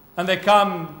 And they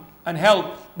come and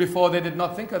help before they did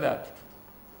not think of that.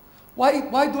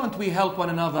 Why don't we help one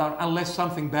another unless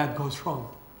something bad goes wrong?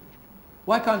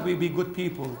 Why can't we be good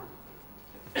people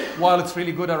while it's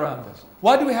really good around us?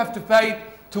 Why do we have to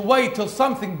wait till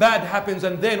something bad happens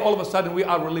and then all of a sudden we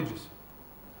are religious?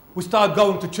 We start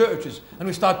going to churches and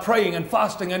we start praying and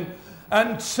fasting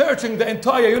and searching the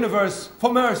entire universe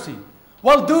for mercy.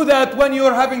 Well, do that when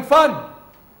you're having fun.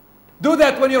 Do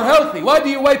that when you're healthy. Why do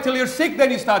you wait till you're sick,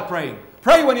 then you start praying?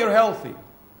 Pray when you're healthy.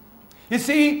 You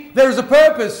see, there's a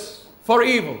purpose for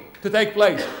evil to take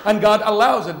place. And God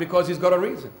allows it because He's got a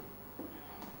reason.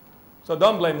 So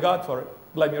don't blame God for it.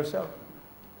 Blame yourself.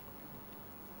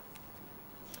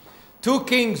 2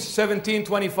 Kings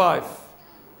 17:25.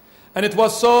 And it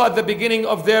was so at the beginning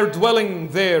of their dwelling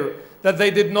there that they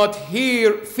did not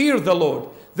fear the Lord.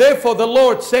 Therefore the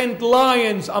Lord sent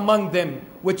lions among them,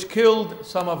 which killed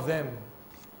some of them.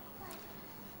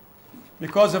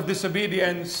 Because of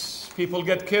disobedience, people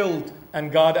get killed, and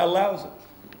God allows it.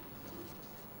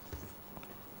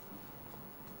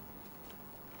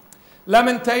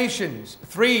 Lamentations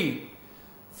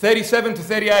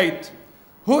 3:37-38.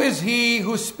 Who is he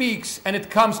who speaks and it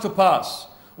comes to pass,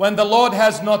 when the Lord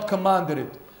has not commanded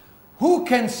it? Who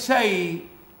can say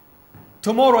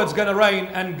tomorrow it's going to rain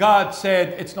and God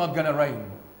said it's not going to rain?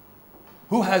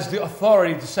 Who has the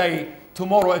authority to say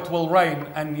tomorrow it will rain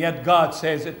and yet God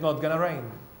says it's not going to rain?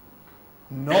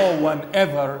 No one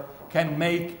ever can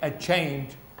make a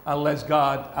change unless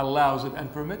God allows it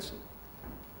and permits it.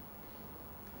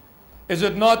 Is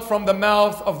it not from the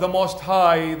mouth of the Most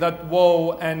High that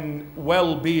woe and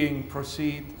well-being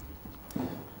proceed?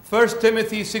 1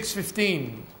 Timothy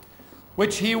 6:15,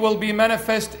 which He will be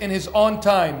manifest in His own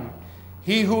time,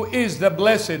 He who is the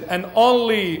blessed and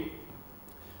only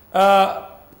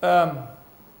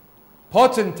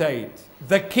potentate,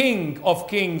 the King of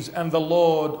kings and the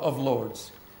Lord of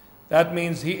lords. That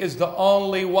means He is the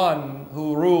only one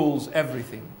who rules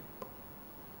everything.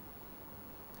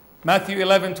 Matthew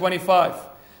 11:25.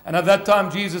 And at that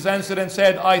time Jesus answered and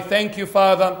said, I thank you,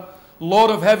 Father,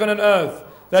 Lord of heaven and earth,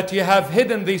 that you have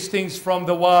hidden these things from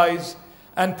the wise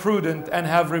and prudent and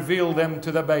have revealed them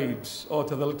to the babes, or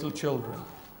to the little children.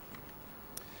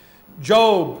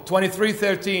 Job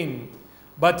 23:13,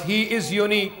 but he is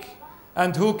unique,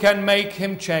 and who can make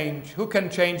him change? Who can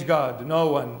change God? No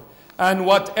one. And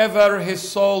whatever his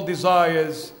soul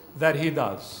desires, that he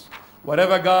does.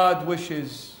 Whatever God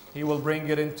wishes, he will bring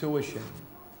it into fruition.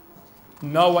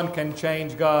 No one can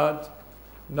change God.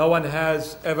 No one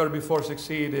has ever before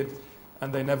succeeded,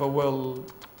 and they never will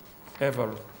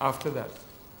ever after that.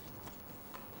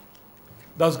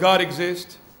 Does God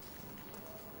exist?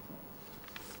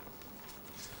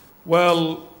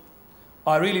 Well,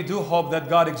 I really do hope that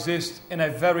God exists in a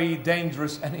very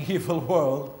dangerous and evil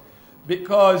world,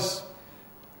 because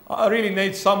I really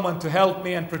need someone to help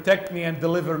me and protect me and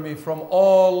deliver me from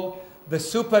all the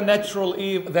supernatural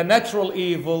evil, the natural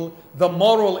evil, the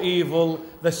moral evil,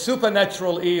 the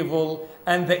supernatural evil,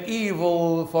 and the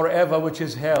evil forever, which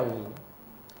is hell.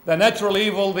 The natural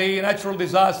evil, the natural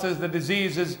disasters, the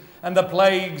diseases, and the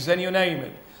plagues, and you name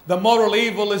it. The moral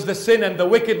evil is the sin and the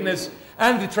wickedness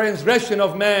and the transgression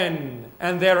of man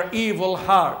and their evil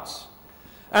hearts.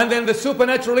 And then the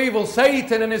supernatural evil,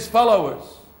 Satan and his followers,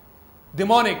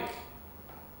 demonic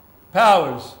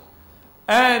powers,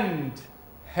 and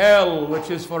hell,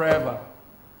 which is forever.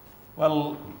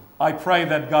 Well, I pray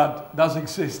that God does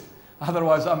exist.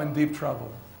 Otherwise, I'm in deep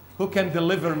trouble. Who can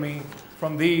deliver me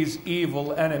from these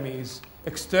evil enemies?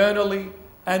 Externally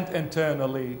and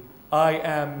internally, I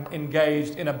am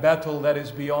engaged in a battle that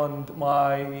is beyond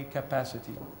my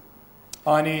capacity.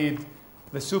 I need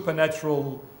the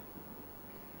supernatural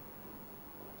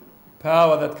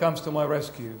power that comes to my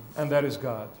rescue, and that is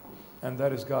God. And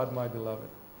that is God, my beloved.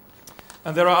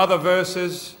 And there are other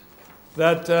verses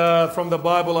that from the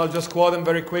Bible, I'll just quote them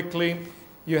very quickly.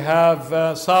 You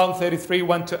have Psalm 33,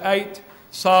 1-8,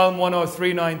 Psalm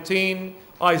 103, 19,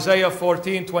 Isaiah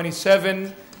 14,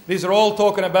 27. These are all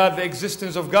talking about the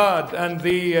existence of God and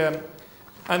the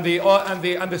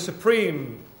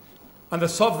supreme and the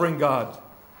sovereign God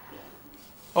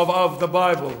of the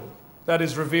Bible that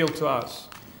is revealed to us.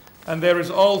 And there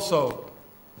is also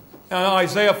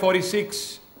Isaiah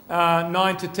 46,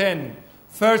 9-10,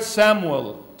 1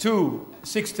 Samuel 2,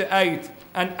 6-8,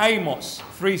 and Amos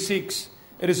 3, 6.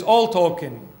 It is all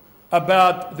talking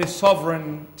about the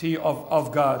sovereignty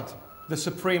of God, the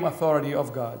supreme authority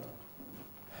of God.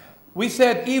 We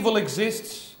said evil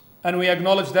exists, and we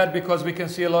acknowledge that because we can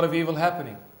see a lot of evil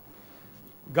happening.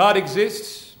 God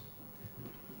exists.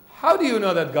 How do you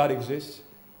know that God exists?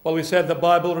 Well, we said the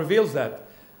Bible reveals that.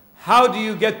 How do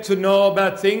you get to know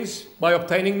about things? By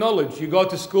obtaining knowledge. You go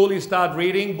to school, you start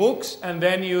reading books, and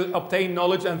then you obtain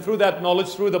knowledge, and through that knowledge,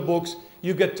 through the books,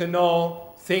 you get to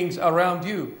know things around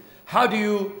you. How do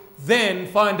you then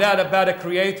find out about a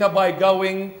creator? By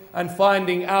going and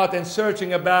finding out and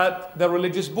searching about the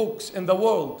religious books in the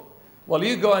world. Well,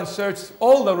 you go and search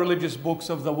all the religious books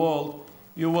of the world,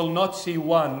 you will not see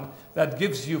one that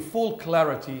gives you full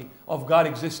clarity of God's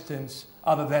existence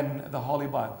other than the Holy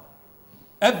Bible.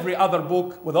 Every other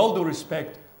book, with all due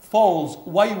respect, falls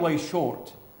way, way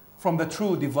short from the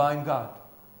true divine God.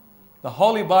 The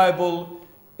Holy Bible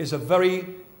is a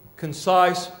very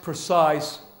concise,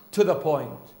 precise, to the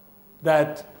point,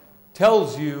 that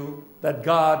tells you that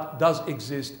God does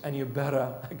exist, and you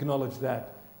better acknowledge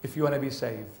that if you want to be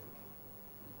saved.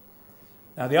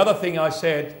 Now, the other thing I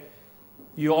said,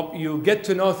 you get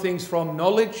to know things from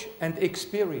knowledge and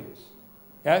experience.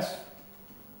 Yes?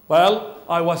 Well,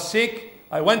 I was sick.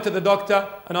 I went to the doctor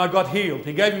and I got healed.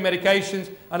 He gave me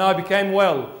medications and I became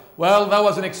well. Well, that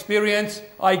was an experience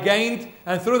I gained,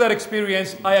 and through that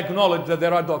experience, I acknowledge that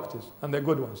there are doctors, and they're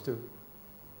good ones too.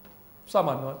 Some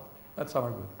are not, but some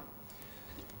are good.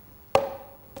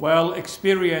 Well,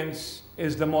 experience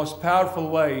is the most powerful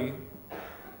way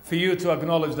for you to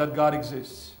acknowledge that God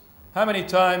exists. How many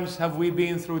times have we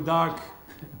been through dark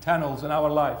tunnels in our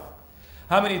life?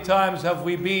 How many times have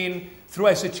we been through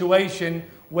a situation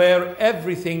where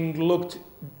everything looked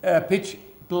pitch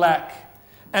black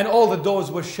and all the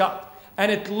doors were shut, and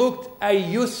it looked a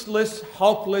useless,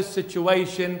 hopeless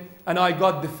situation, and I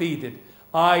got defeated?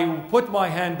 I put my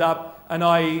hand up and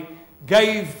I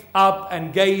gave up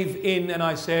and gave in, and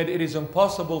I said, it is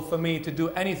impossible for me to do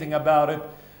anything about it.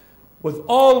 With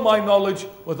all my knowledge,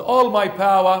 with all my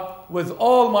power, with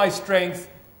all my strength,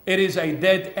 it is a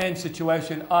dead-end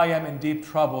situation. I am in deep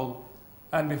trouble.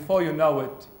 And before you know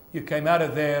it, you came out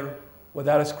of there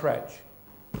without a scratch.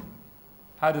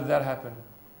 How did that happen?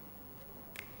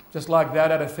 Just like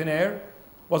that, out of thin air?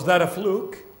 Was that a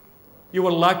fluke? You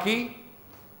were lucky?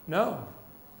 No.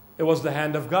 It was the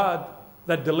hand of God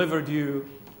that delivered you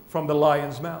from the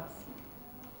lion's mouth.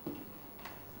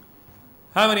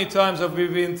 How many times have we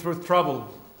been through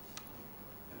trouble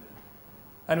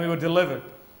and we were delivered?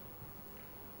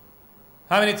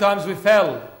 How many times we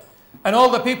fell and all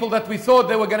the people that we thought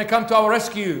they were going to come to our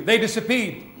rescue, they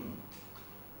disappeared?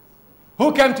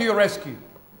 Who came to your rescue?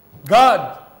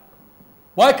 God.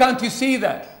 Why can't you see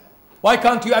that? Why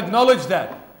can't you acknowledge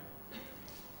that?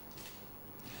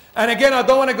 And again, I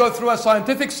don't want to go through a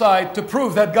scientific side to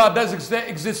prove that God does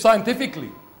exist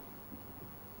scientifically.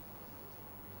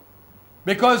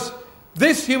 Because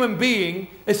this human being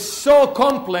is so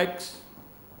complex,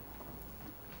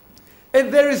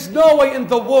 and there is no way in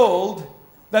the world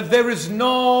that there is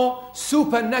no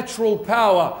supernatural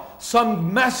power,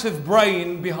 some massive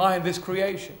brain behind this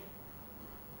creation.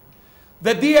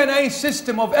 The DNA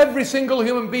system of every single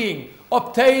human being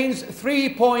obtains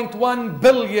 3.1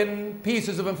 billion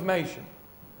pieces of information.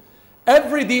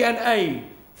 Every DNA,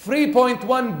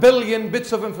 3.1 billion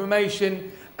bits of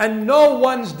information, and no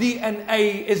one's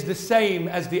DNA is the same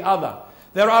as the other.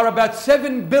 There are about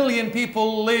 7 billion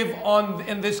people live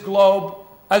in this globe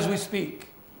as we speak.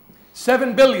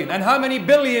 7 billion. And how many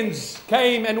billions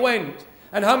came and went?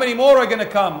 And how many more are going to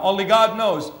come? Only God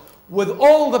knows. With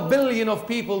all the billion of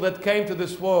people that came to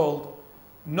this world,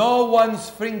 no one's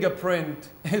fingerprint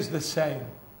is the same.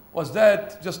 Was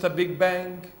that just a big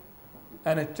bang?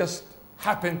 And it just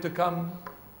happened to come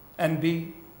and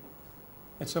be?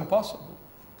 It's impossible.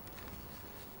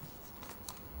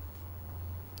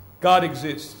 God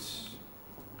exists.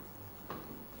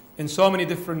 In so many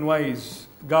different ways,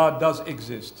 God does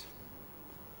exist.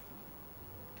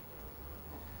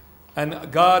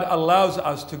 And God allows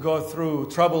us to go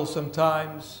through troublesome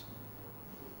times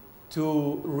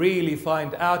to really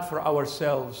find out for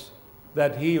ourselves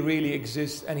that He really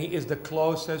exists and He is the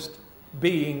closest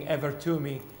being ever to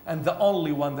me and the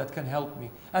only one that can help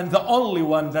me and the only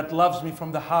one that loves me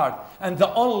from the heart and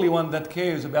the only one that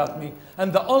cares about me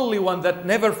and the only one that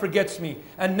never forgets me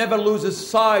and never loses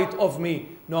sight of me,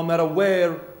 no matter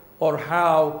where or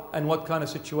how and what kind of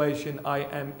situation I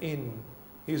am in.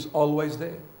 He's always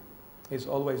there. He's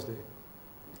always there.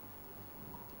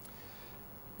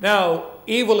 Now,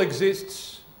 evil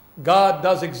exists. God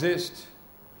does exist.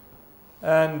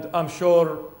 And I'm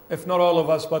sure, if not all of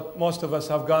us, but most of us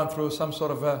have gone through some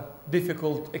sort of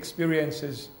difficult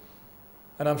experiences.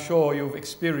 And I'm sure you've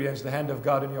experienced the hand of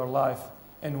God in your life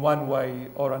in one way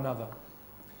or another.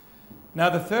 Now,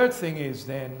 the third thing is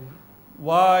then,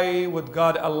 why would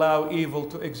God allow evil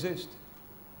to exist?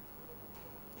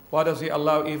 Why does He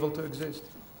allow evil to exist?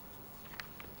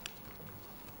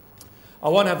 I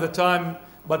won't have the time,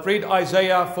 but read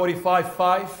Isaiah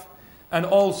 45:5 and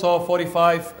also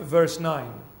 45 verse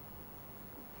 9.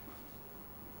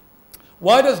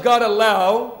 Why does God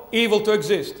allow evil to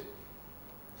exist?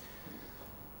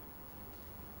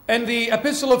 In the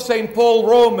epistle of St. Paul,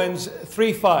 Romans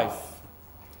 3:5.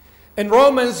 In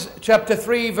Romans chapter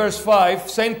 3 verse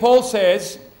 5, St. Paul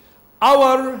says,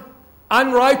 our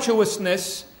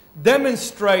unrighteousness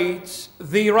demonstrates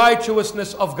the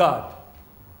righteousness of God.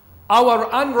 Our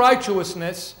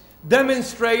unrighteousness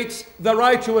demonstrates the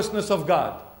righteousness of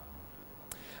God.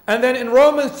 And then in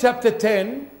Romans chapter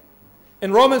 10,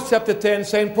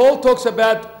 St. Paul talks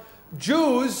about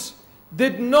Jews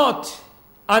did not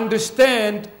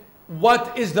understand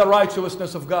what is the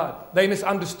righteousness of God. They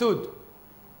misunderstood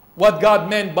what God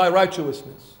meant by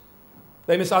righteousness.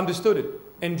 They misunderstood it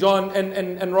in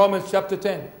Romans chapter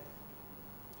 10.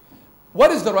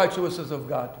 What is the righteousness of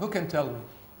God? Who can tell me?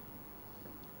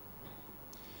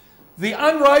 The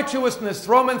unrighteousness,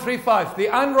 Romans 3:5, the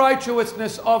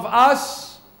unrighteousness of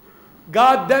us,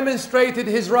 God demonstrated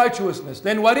His righteousness.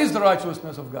 Then what is the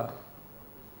righteousness of God?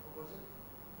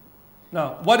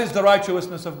 No, what is the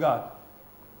righteousness of God?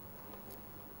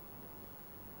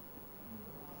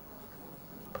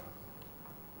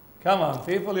 Come on,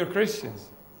 people, you're Christians.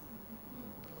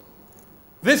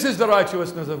 This is the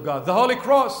righteousness of God, the Holy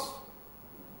Cross.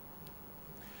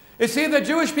 You see, the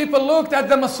Jewish people looked at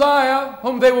the Messiah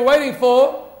whom they were waiting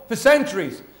for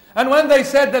centuries. And when they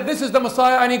said that this is the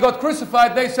Messiah and He got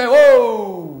crucified, they say,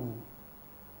 oh,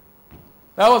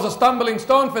 that was a stumbling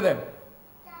stone for them.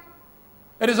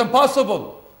 It is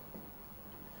impossible.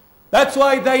 That's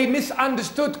why they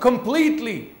misunderstood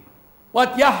completely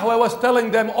what Yahweh was telling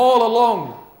them all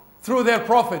along through their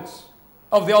prophets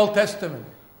of the Old Testament.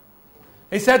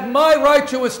 He said, my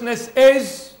righteousness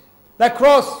is the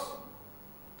cross.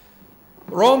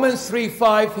 Romans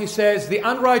 3:5, he says, the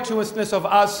unrighteousness of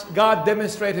us, God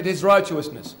demonstrated His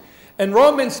righteousness. In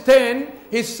Romans 10,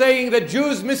 he's saying that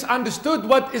Jews misunderstood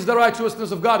what is the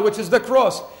righteousness of God, which is the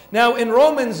cross. Now in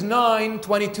Romans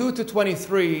 9:22 to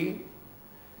 23,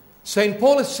 St.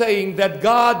 Paul is saying that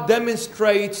God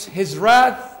demonstrates His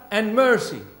wrath and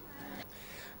mercy.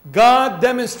 God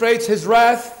demonstrates His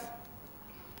wrath,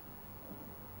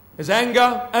 His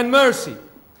anger and mercy.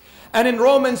 And in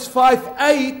Romans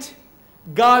 5:8,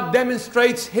 God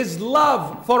demonstrates His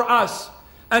love for us.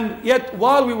 And yet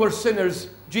while we were sinners,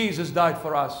 Jesus died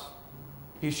for us.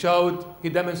 He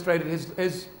demonstrated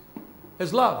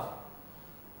His love.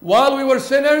 While we were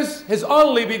sinners, His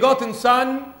only begotten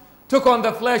Son took on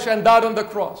the flesh and died on the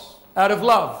cross out of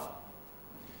love.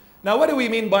 Now what do we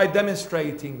mean by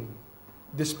demonstrating?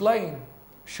 Displaying,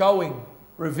 showing,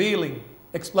 revealing,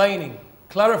 explaining,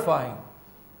 clarifying.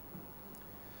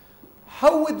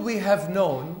 How would we have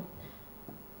known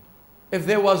if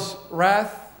there was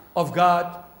wrath of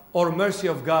God or mercy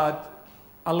of God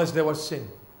unless there was sin?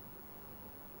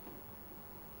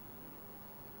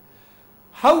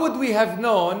 How would we have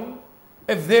known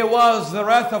if there was the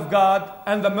wrath of God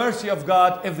and the mercy of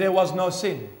God if there was no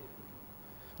sin?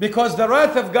 Because the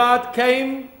wrath of God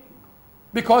came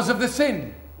because of the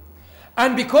sin.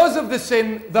 And because of the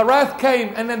sin, the wrath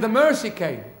came and then the mercy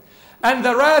came. And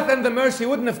the wrath and the mercy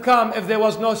wouldn't have come if there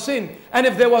was no sin. And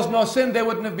if there was no sin, there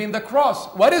wouldn't have been the cross.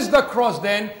 What is the cross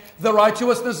then? The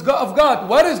righteousness of God.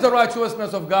 What is the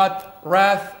righteousness of God?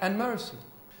 Wrath and mercy.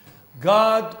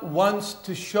 God wants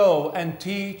to show and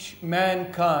teach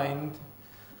mankind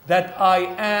that I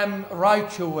am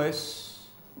righteous.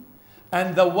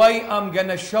 And the way I'm going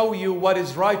to show you what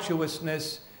is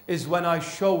righteousness is when I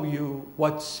show you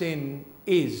what sin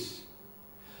is.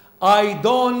 I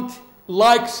don't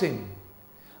like sin.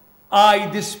 I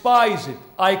despise it.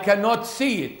 I cannot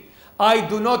see it. I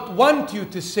do not want you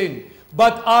to sin.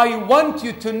 But I want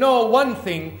you to know one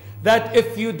thing, that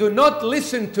if you do not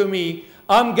listen to me,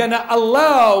 I'm going to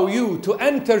allow you to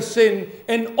enter sin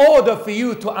in order for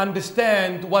you to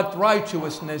understand what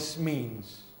righteousness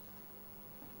means.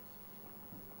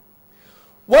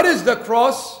 What is the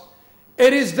cross?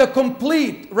 It is the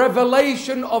complete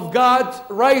revelation of God's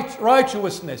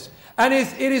righteousness. And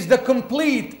it is the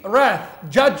complete wrath,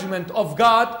 judgment of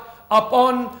God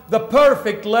upon the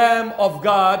perfect Lamb of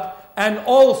God. And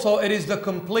also it is the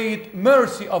complete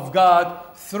mercy of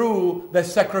God through the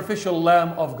sacrificial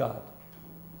Lamb of God.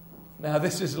 Now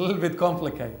this is a little bit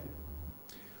complicated.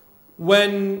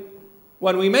 When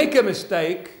we make a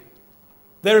mistake,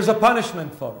 there is a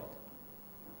punishment for it.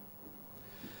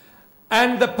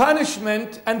 And the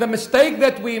punishment and the mistake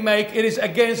that we make, it is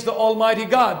against the Almighty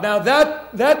God. Now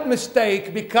that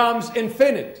mistake becomes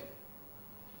infinite.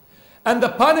 And the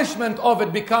punishment of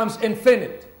it becomes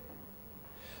infinite.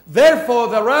 Therefore,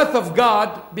 the wrath of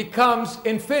God becomes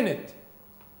infinite.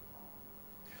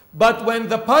 But when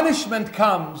the punishment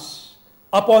comes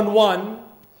upon one,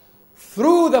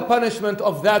 through the punishment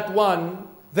of that one,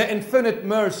 the infinite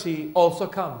mercy also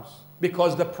comes,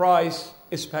 because the price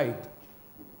is paid.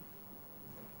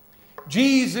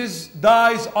 Jesus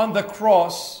dies on the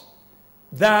cross.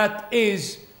 That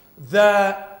is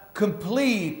the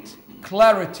complete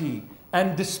clarity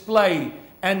and display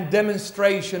and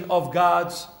demonstration of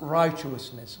God's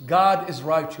righteousness. God is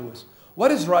righteous.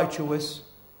 What is righteous?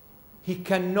 He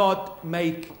cannot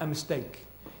make a mistake.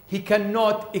 He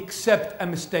cannot accept a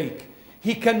mistake.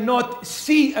 He cannot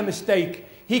see a mistake.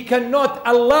 He cannot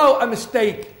allow a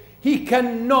mistake. He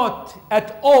cannot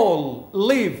at all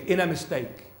live in a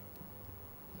mistake.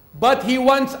 But He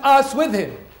wants us with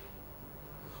Him.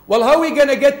 Well, how are we going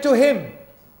to get to Him?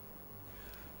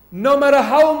 No matter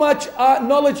how much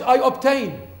knowledge I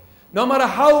obtain, no matter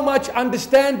how much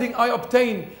understanding I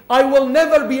obtain, I will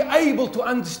never be able to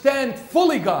understand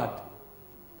fully God.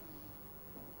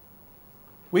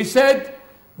 We said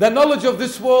the knowledge of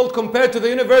this world compared to the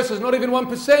universe is not even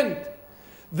 1%.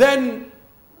 Then,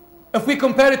 if we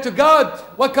compare it to God,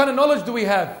 what kind of knowledge do we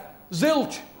have?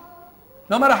 Zilch.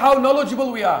 No matter how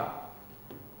knowledgeable we are.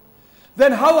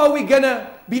 Then how are we going to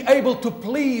be able to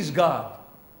please God?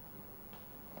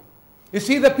 You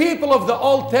see, the people of the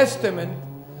Old Testament,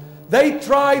 they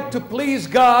tried to please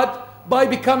God by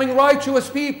becoming righteous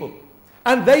people.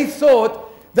 And they thought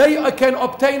they can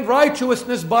obtain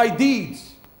righteousness by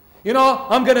deeds. You know,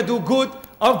 I'm going to do good.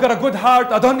 I've got a good heart.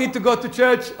 I don't need to go to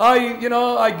church.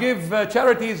 I give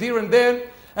charities here and there.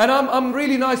 And I'm a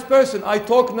really nice person. I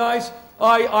talk nice.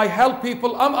 I help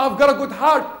people. I've got a good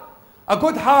heart. A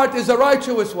good heart is a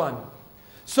righteous one.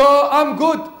 So I'm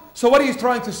good. So what are you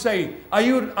trying to say? Are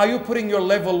you putting your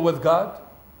level with God?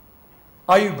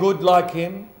 Are you good like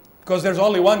Him? Because there's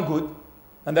only one good,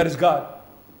 and that is God.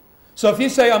 So if you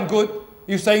say I'm good,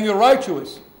 you're saying you're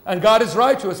righteous. And God is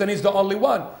righteous, and He's the only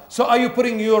one. So are you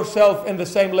putting yourself in the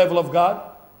same level of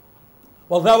God?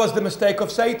 Well, that was the mistake of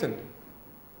Satan.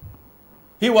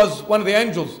 He was one of the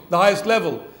angels, the highest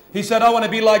level. He said, I want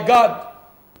to be like God.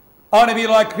 I want to be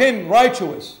like Him,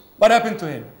 righteous. What happened to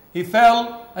him? He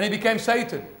fell and he became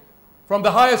Satan. From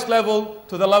the highest level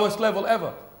to the lowest level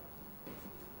ever.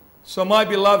 So my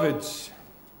beloveds,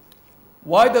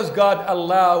 why does God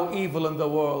allow evil in the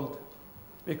world?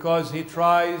 Because He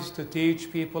tries to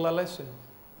teach people a lesson.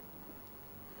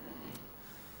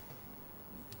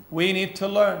 We need to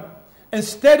learn.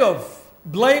 Instead of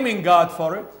blaming God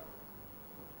for it,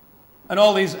 and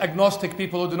all these agnostic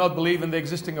people who do not believe in the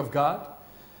existing of God,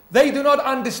 they do not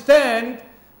understand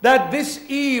that this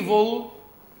evil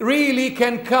really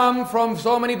can come from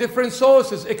so many different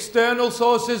sources. External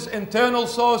sources, internal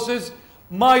sources.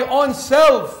 My own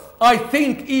self, I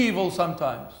think evil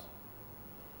sometimes.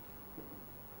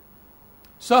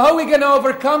 So how are we going to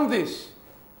overcome this?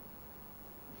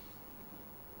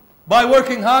 By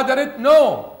working hard at it?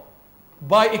 No.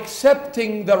 By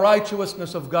accepting the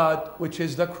righteousness of God, which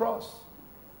is the cross.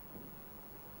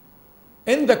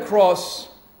 In the cross,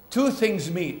 two things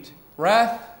meet: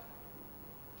 wrath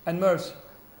and mercy.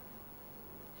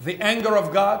 The anger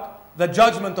of God, the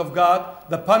judgment of God,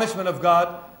 the punishment of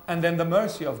God, and then the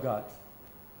mercy of God.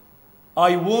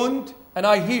 I wound and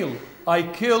I heal. I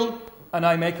kill and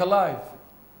I make alive.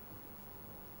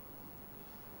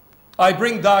 I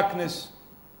bring darkness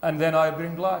and then I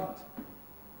bring light.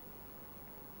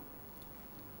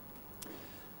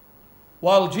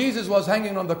 While Jesus was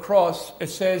hanging on the cross, it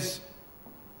says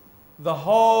the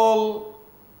whole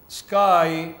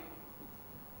sky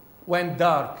went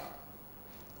dark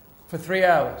for 3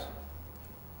 hours.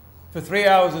 For 3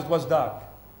 hours it was dark.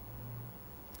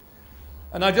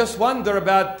 And I just wonder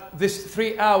about this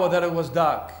 3 hour that it was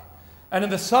dark. And in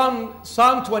the Psalm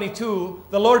 22,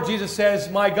 the Lord Jesus says,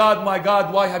 my God,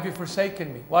 why have you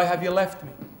forsaken me? Why have you left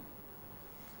me?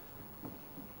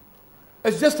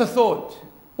 It's just a thought.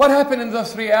 What happened in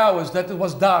those 3 hours that it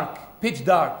was dark, pitch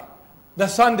dark? The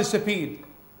sun disappeared.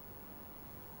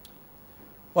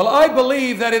 Well, I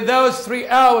believe that in those 3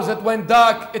 hours that went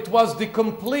dark, it was the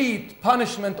complete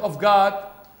punishment of God,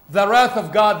 the wrath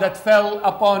of God that fell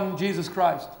upon Jesus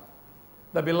Christ,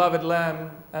 the beloved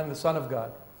Lamb and the Son of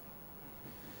God.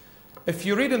 If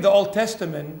you read in the Old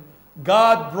Testament,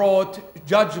 God brought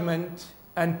judgment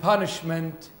and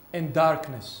punishment in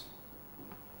darkness.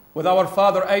 With our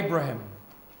father Abraham,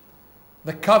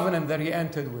 the covenant that he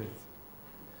entered with.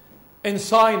 In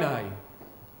Sinai,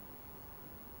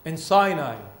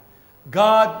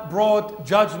 God brought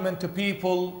judgment to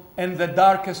people in the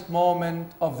darkest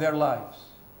moment of their lives.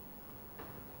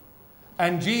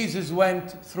 And Jesus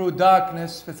went through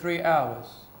darkness for 3 hours.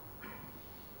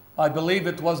 I believe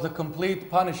it was the complete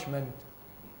punishment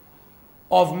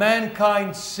of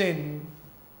mankind's sin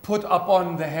put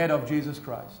upon the head of Jesus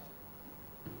Christ.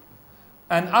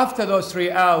 And after those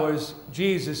 3 hours,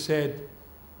 Jesus said,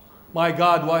 my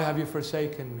God, why have you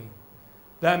forsaken me?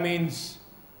 That means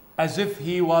as if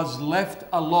He was left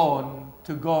alone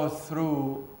to go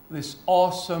through this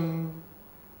awesome,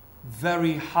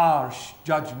 very harsh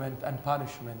judgment and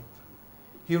punishment.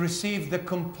 He received the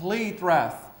complete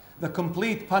wrath, the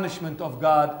complete punishment of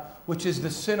God, which is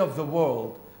the sin of the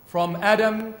world. From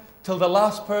Adam till the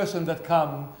last person that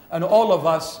come, and all of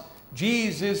us,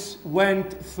 Jesus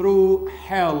went through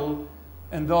hell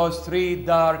in those 3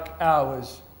 dark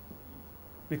hours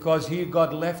because He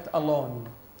got left alone.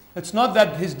 It's not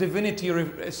that His divinity,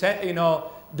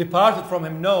 departed from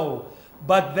Him, no.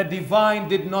 But the divine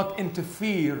did not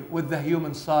interfere with the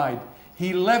human side.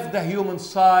 He left the human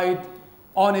side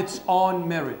on its own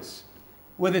merits,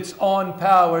 with its own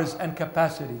powers and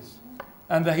capacities.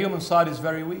 And the human side is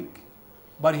very weak.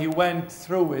 But He went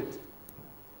through it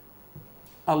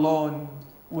alone,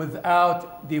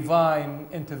 without divine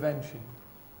intervention.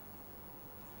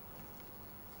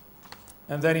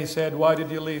 And then He said, why did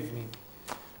you leave me?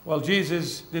 Well,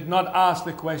 Jesus did not ask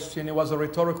the question. It was a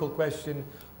rhetorical question.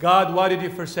 God, why did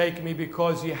you forsake me?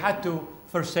 Because you had to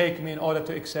forsake me in order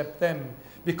to accept them.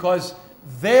 Because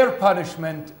their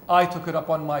punishment, I took it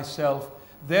upon myself.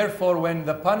 Therefore, when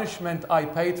the punishment I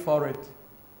paid for it,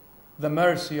 the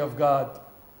mercy of God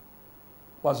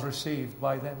was received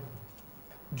by them.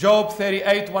 Job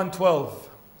 38, 1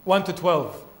 to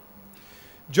 12.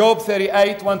 Job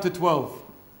 38, 1 to 12.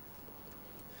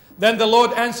 Then the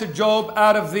Lord answered Job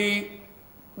out of the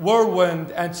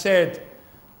whirlwind and said,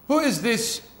 who is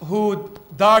this who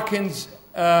darkens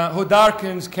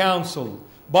counsel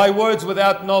by words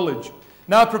without knowledge?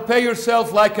 Now prepare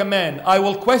yourself like a man. I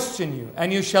will question you,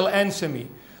 and you shall answer me.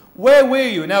 Where were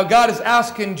you? Now God is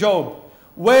asking Job,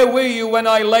 where were you when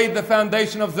I laid the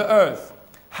foundation of the earth?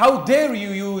 How dare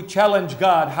you challenge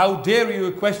God? How dare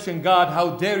you question God?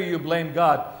 How dare you blame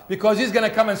God? Because He's going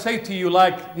to come and say to you,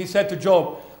 like He said to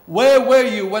Job, where were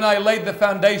you when I laid the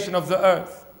foundation of the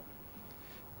earth?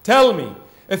 Tell me,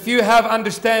 if you have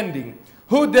understanding,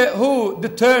 who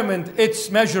determined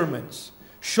its measurements?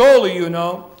 Surely you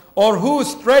know. Or who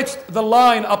stretched the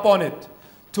line upon it?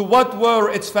 To what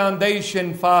were its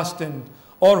foundation fastened?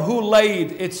 Or who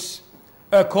laid its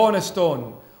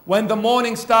cornerstone? When the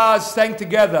morning stars sang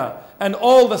together, and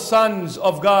all the sons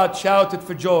of God shouted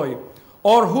for joy.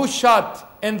 Or who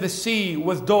shut in the sea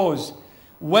with doors,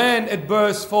 when it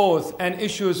bursts forth and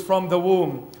issues from the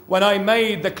womb? When I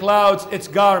made the clouds its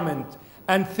garment,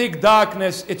 and thick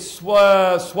darkness its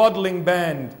swaddling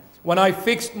band. When I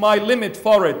fixed my limit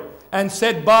for it, and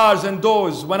set bars and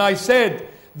doors. When I said,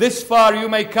 this far you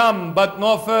may come, but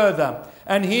no further.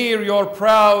 And here your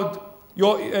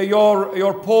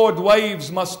poured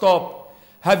waves must stop.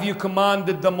 Have you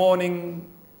commanded the morning?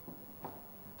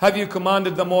 Have you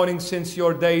commanded the morning since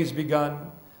your days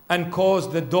begun, and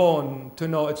caused the dawn to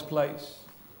know its place?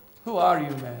 Who are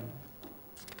you, man,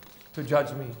 to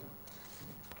judge me?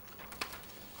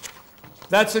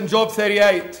 That's in Job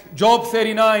 38. Job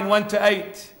 39,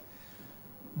 1-8.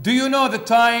 Do you know the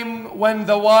time when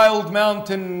the wild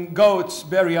mountain goats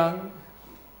bear young?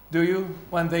 Do you?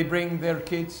 When they bring their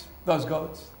kids, those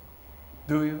goats?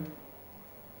 Do you?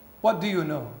 What do you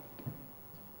know?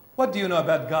 What do you know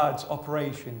about God's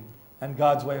operation and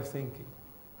God's way of thinking?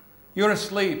 You're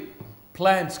asleep,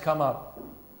 plants come up,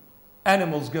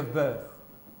 animals give birth,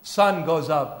 sun goes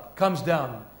up, comes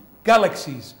down,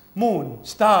 galaxies, moon,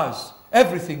 stars,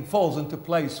 everything falls into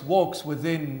place, walks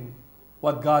within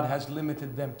what God has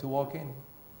limited them to walk in.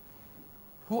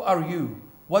 Who are you?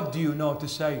 What do you know to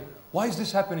say? Why is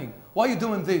this happening? Why are you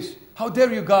doing this? How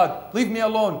dare you, God? Leave me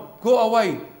alone. Go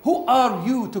away. Who are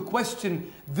you to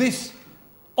question this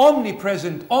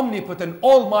omnipresent, omnipotent,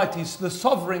 almighty, the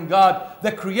sovereign God,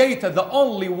 the creator, the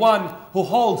only one who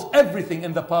holds everything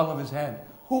in the palm of His hand?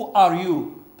 Who are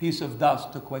you, piece of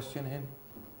dust, to question Him?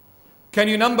 Can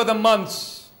you number the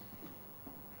months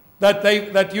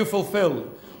that you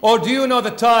fulfill? Or do you know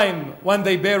the time when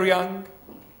they bear young?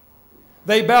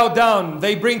 They bow down,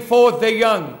 they bring forth their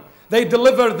young, they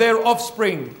deliver their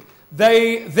offspring.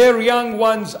 Their young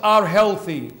ones are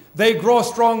healthy, they grow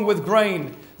strong with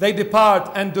grain, they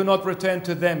depart and do not return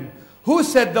to them. Who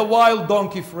set the wild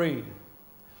donkey free?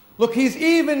 Look, He's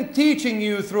even teaching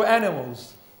you through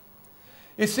animals.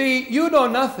 You see, you know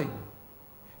nothing.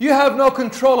 You have no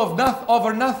control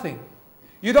over nothing.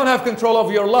 You don't have control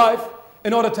over your life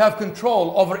in order to have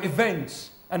control over events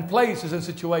and places and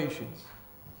situations.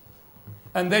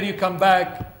 And then you come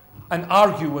back and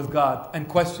argue with God and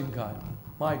question God.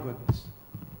 My goodness.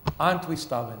 Aren't we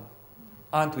stubborn?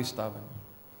 Aren't we stubborn?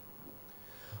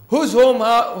 Whose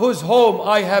home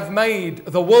I have made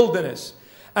the wilderness,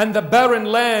 and the barren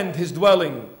land His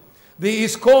dwelling. He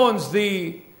scorns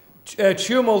the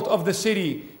tumult of the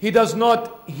city. He does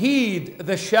not heed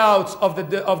the shouts of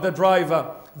the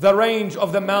driver. The range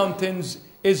of the mountains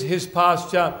is His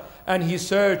pasture, and He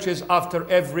searches after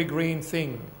every green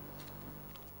thing.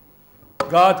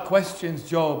 God questions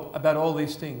Job about all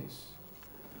these things.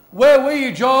 Where were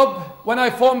you, Job, when I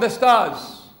formed the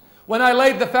stars? When I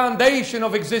laid the foundation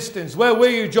of existence? Where were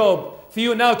you, Job, for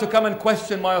you now to come and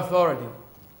question my authority?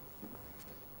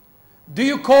 Do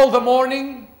you call the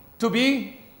morning to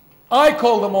be? I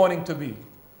call the morning to be.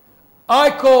 I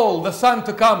call the sun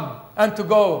to come and to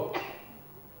go.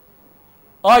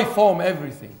 I form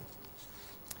everything.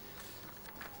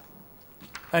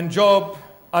 And Job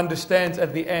understands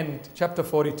at the end, chapter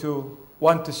 42,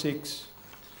 1-6.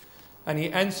 And he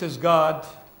answers God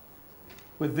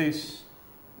with this.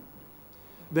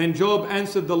 Then Job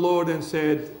answered the Lord and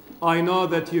said, I know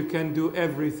that you can do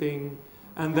everything,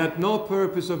 and that no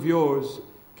purpose of yours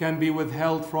can be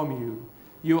withheld from you.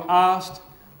 You asked,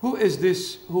 who is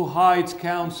this who hides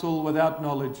counsel without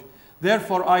knowledge?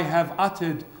 Therefore I have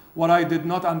uttered what I did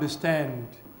not understand.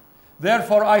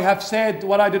 Therefore I have said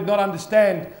what I did not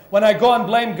understand. When I go and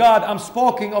blame God, I'm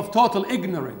speaking of total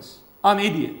ignorance. I'm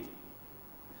idiot.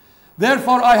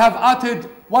 Therefore I have uttered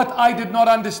what I did not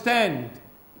understand.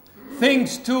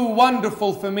 Things too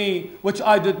wonderful for me, which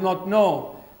I did not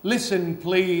know. Listen,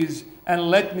 please, and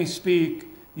let me speak.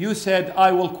 You said,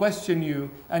 I will question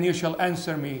you, and you shall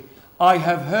answer me. I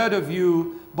have heard of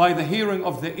you by the hearing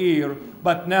of the ear,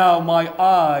 but now my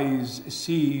eyes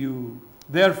see you.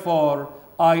 Therefore,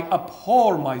 I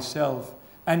abhor myself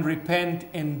and repent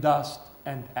in dust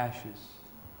and ashes.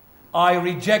 I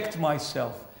reject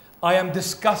myself. I am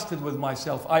disgusted with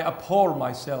myself. I abhor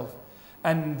myself.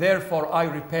 and therefore I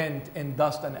repent in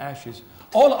dust and ashes.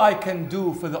 All I can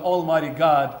do for the Almighty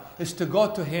God is to go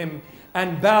to Him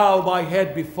and bow my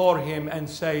head before Him and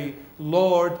say,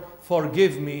 Lord,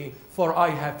 forgive me, for I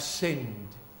have sinned.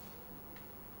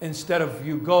 Instead of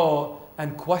you go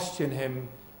and question Him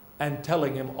and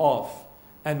telling Him off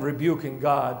and rebuking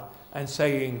God and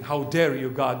saying, how dare you,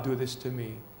 God, do this to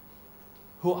me?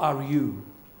 Who are you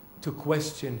to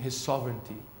question His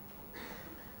sovereignty?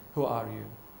 Who are you?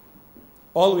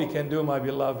 All we can do, my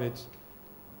beloved,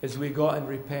 is we go and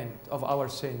repent of our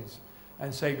sins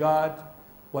and say, God,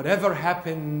 whatever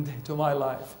happened to my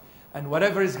life and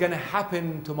whatever is going to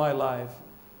happen to my life,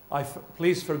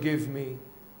 please forgive me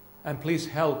and please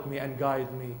help me and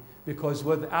guide me, because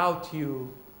without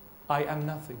you, I am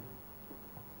nothing.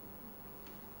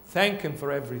 Thank Him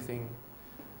for everything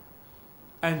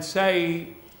and say,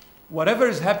 whatever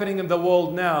is happening in the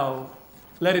world now,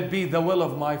 let it be the will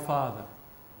of my Father.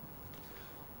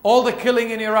 All the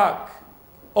killing in Iraq,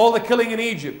 all the killing in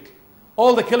Egypt,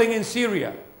 all the killing in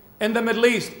Syria, in the Middle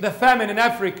East, the famine in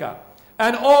Africa,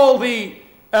 and all the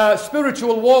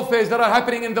spiritual warfares that are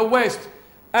happening in the West.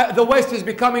 The West is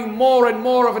becoming more and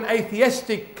more of an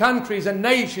atheistic countries and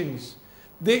nations.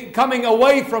 Coming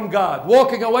away from God,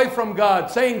 walking away from God,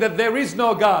 saying that there is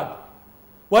no God.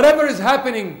 Whatever is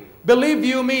happening, believe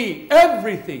you me,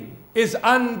 everything is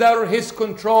under His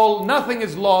control. Nothing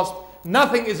is lost,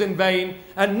 nothing is in vain,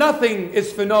 and nothing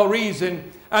is for no reason.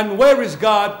 And where is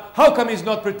God? How come He's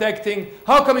not protecting?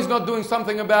 How come He's not doing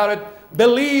something about it?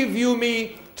 Believe you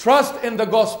me, trust in the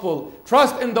gospel,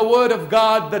 trust in the word of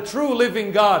God, the true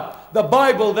living God, the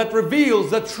Bible that reveals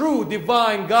the true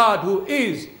divine God who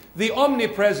is the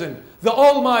omnipresent, the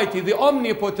almighty, the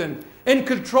omnipotent, in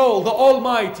control, the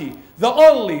almighty, the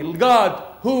only God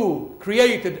who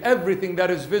created everything that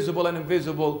is visible and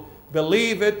invisible.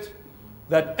 Believe it,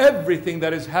 that everything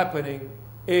that is happening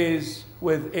is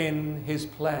within His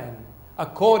plan.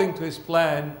 According to His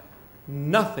plan,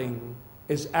 nothing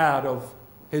is out of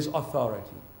His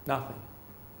authority. Nothing.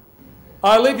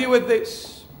 I leave you with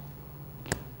this.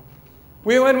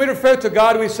 When we refer to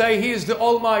God, we say He is the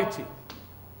Almighty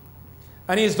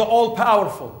and He is the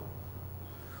All-Powerful.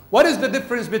 What is the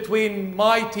difference between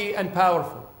mighty and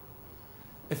powerful?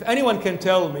 If anyone can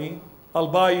tell me, I'll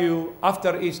buy you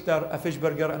after Easter a fish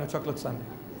burger and a chocolate sundae.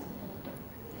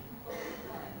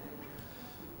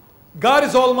 God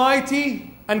is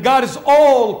almighty and God is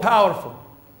all-powerful.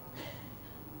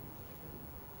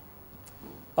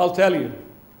 I'll tell you.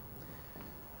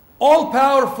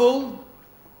 All-powerful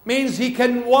means He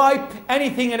can wipe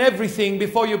anything and everything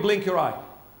before you blink your eye.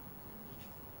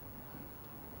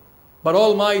 But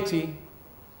almighty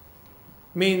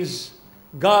means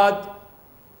God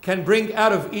can bring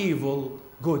out of evil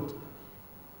good.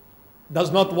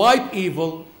 Does not wipe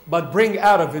evil, but bring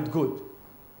out of it good.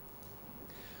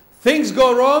 Things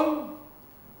go wrong.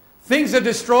 Things are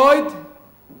destroyed.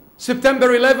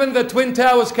 September 11, the Twin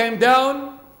Towers came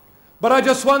down. But I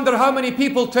just wonder how many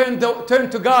people turned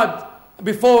to God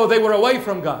before they were away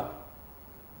from God.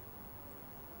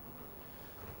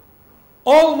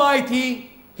 Almighty,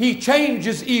 He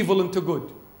changes evil into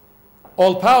good.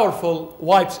 All-powerful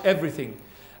wipes everything.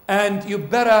 And you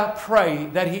better pray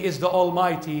that He is the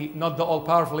Almighty, not the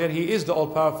All-Powerful. Yet He is the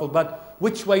All-Powerful, but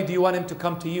which way do you want Him to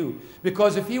come to you?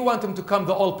 Because if you want Him to come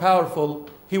the All-Powerful,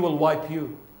 He will wipe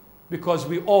you. Because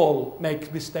we all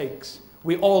make mistakes.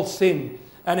 We all sin.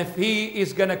 And if He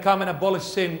is going to come and abolish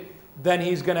sin, then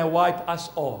He's going to wipe us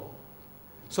all.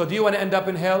 So do you want to end up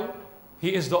in hell?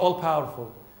 He is the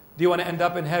All-Powerful. Do you want to end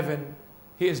up in heaven?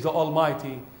 He is the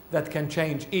Almighty that can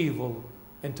change evil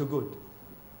into good.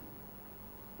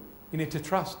 You need to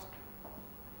trust.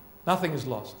 Nothing is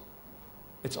lost.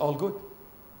 It's all good.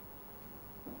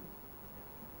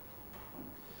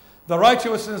 The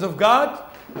righteousness of God,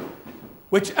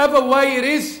 whichever way it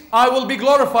is, I will be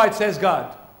glorified, says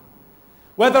God.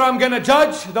 Whether I'm going to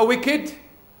judge the wicked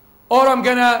or I'm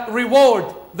going to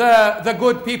reward the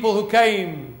good people who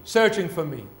came searching for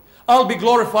me. I'll be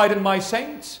glorified in my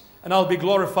saints and I'll be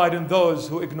glorified in those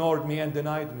who ignored me and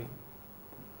denied me.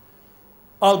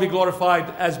 I'll be glorified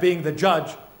as being the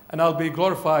judge and I'll be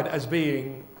glorified as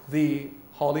being the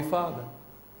Holy Father.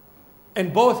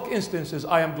 In both instances,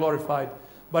 I am glorified,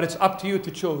 but it's up to you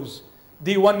to choose.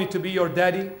 Do you want me to be your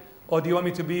daddy or do you want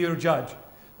me to be your judge?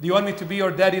 Do you want me to be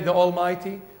your daddy, the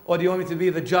Almighty, or do you want me to be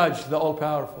the judge, the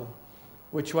All-Powerful?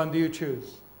 Which one do you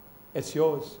choose? It's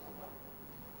yours.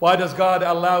 Why does God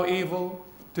allow evil?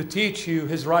 To teach you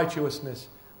His righteousness.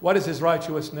 What is His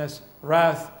righteousness?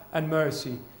 Wrath and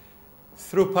mercy.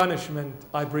 Through punishment,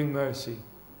 I bring mercy.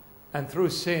 And through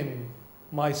sin,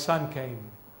 my Son came.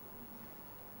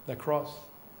 The cross.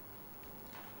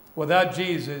 Without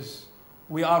Jesus,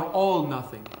 we are all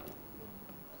nothing.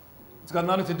 It's got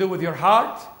nothing to do with your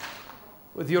heart,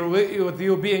 with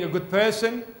you being a good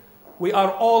person. We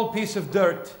are all a piece of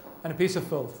dirt and a piece of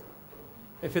filth.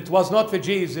 If it was not for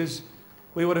Jesus,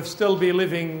 we would have still be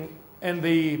living in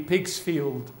the pig's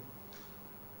field,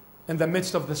 in the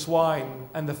midst of the swine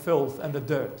and the filth and the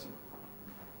dirt.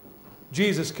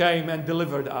 Jesus came and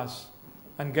delivered us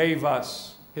and gave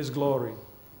us His glory.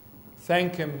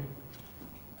 Thank Him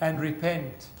and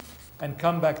repent and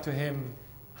come back to Him.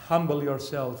 Humble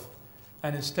yourself.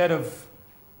 And instead of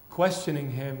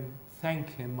questioning Him,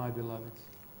 thank Him, my beloved.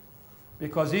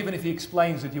 Because even if He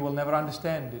explains it, you will never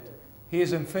understand it. He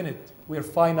is infinite. We are a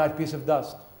finite piece of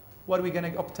dust. What are we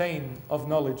going to obtain of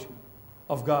knowledge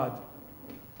of God?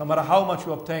 No matter how much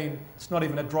you obtain, it's not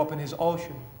even a drop in His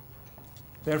ocean.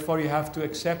 Therefore, you have to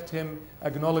accept Him,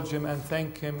 acknowledge Him, and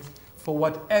thank Him for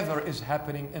whatever is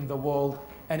happening in the world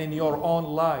and in your own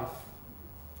life.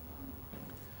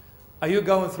 Are you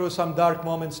going through some dark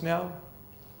moments now?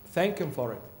 Thank Him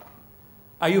for it.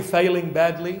 Are you failing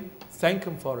badly? Thank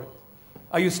Him for it.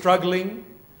 Are you struggling?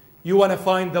 You want to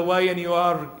find the way and you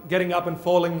are getting up and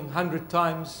falling 100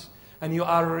 times and you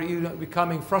are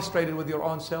becoming frustrated with your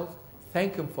own self?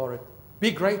 Thank Him for it. Be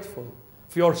grateful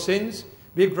for your sins.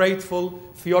 Be grateful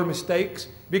for your mistakes.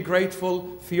 Be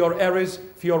grateful for your errors,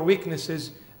 for your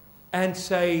weaknesses. And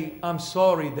say, I'm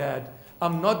sorry, Dad.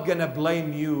 I'm not going to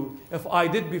blame you. If I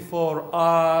did before,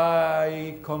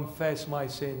 I confess my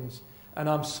sins. And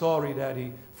I'm sorry,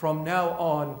 Daddy. From now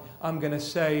on, I'm going to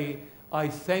say, I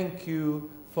thank you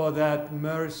for that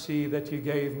mercy that you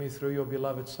gave me through your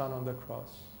beloved Son on the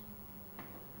cross.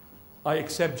 I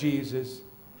accept Jesus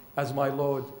as my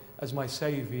Lord, as my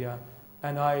Savior.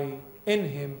 And in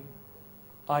Him,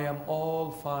 I am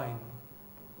all fine.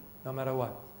 No matter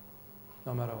what.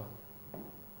 No matter what.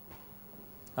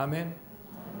 Amen.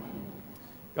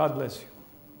 God bless you.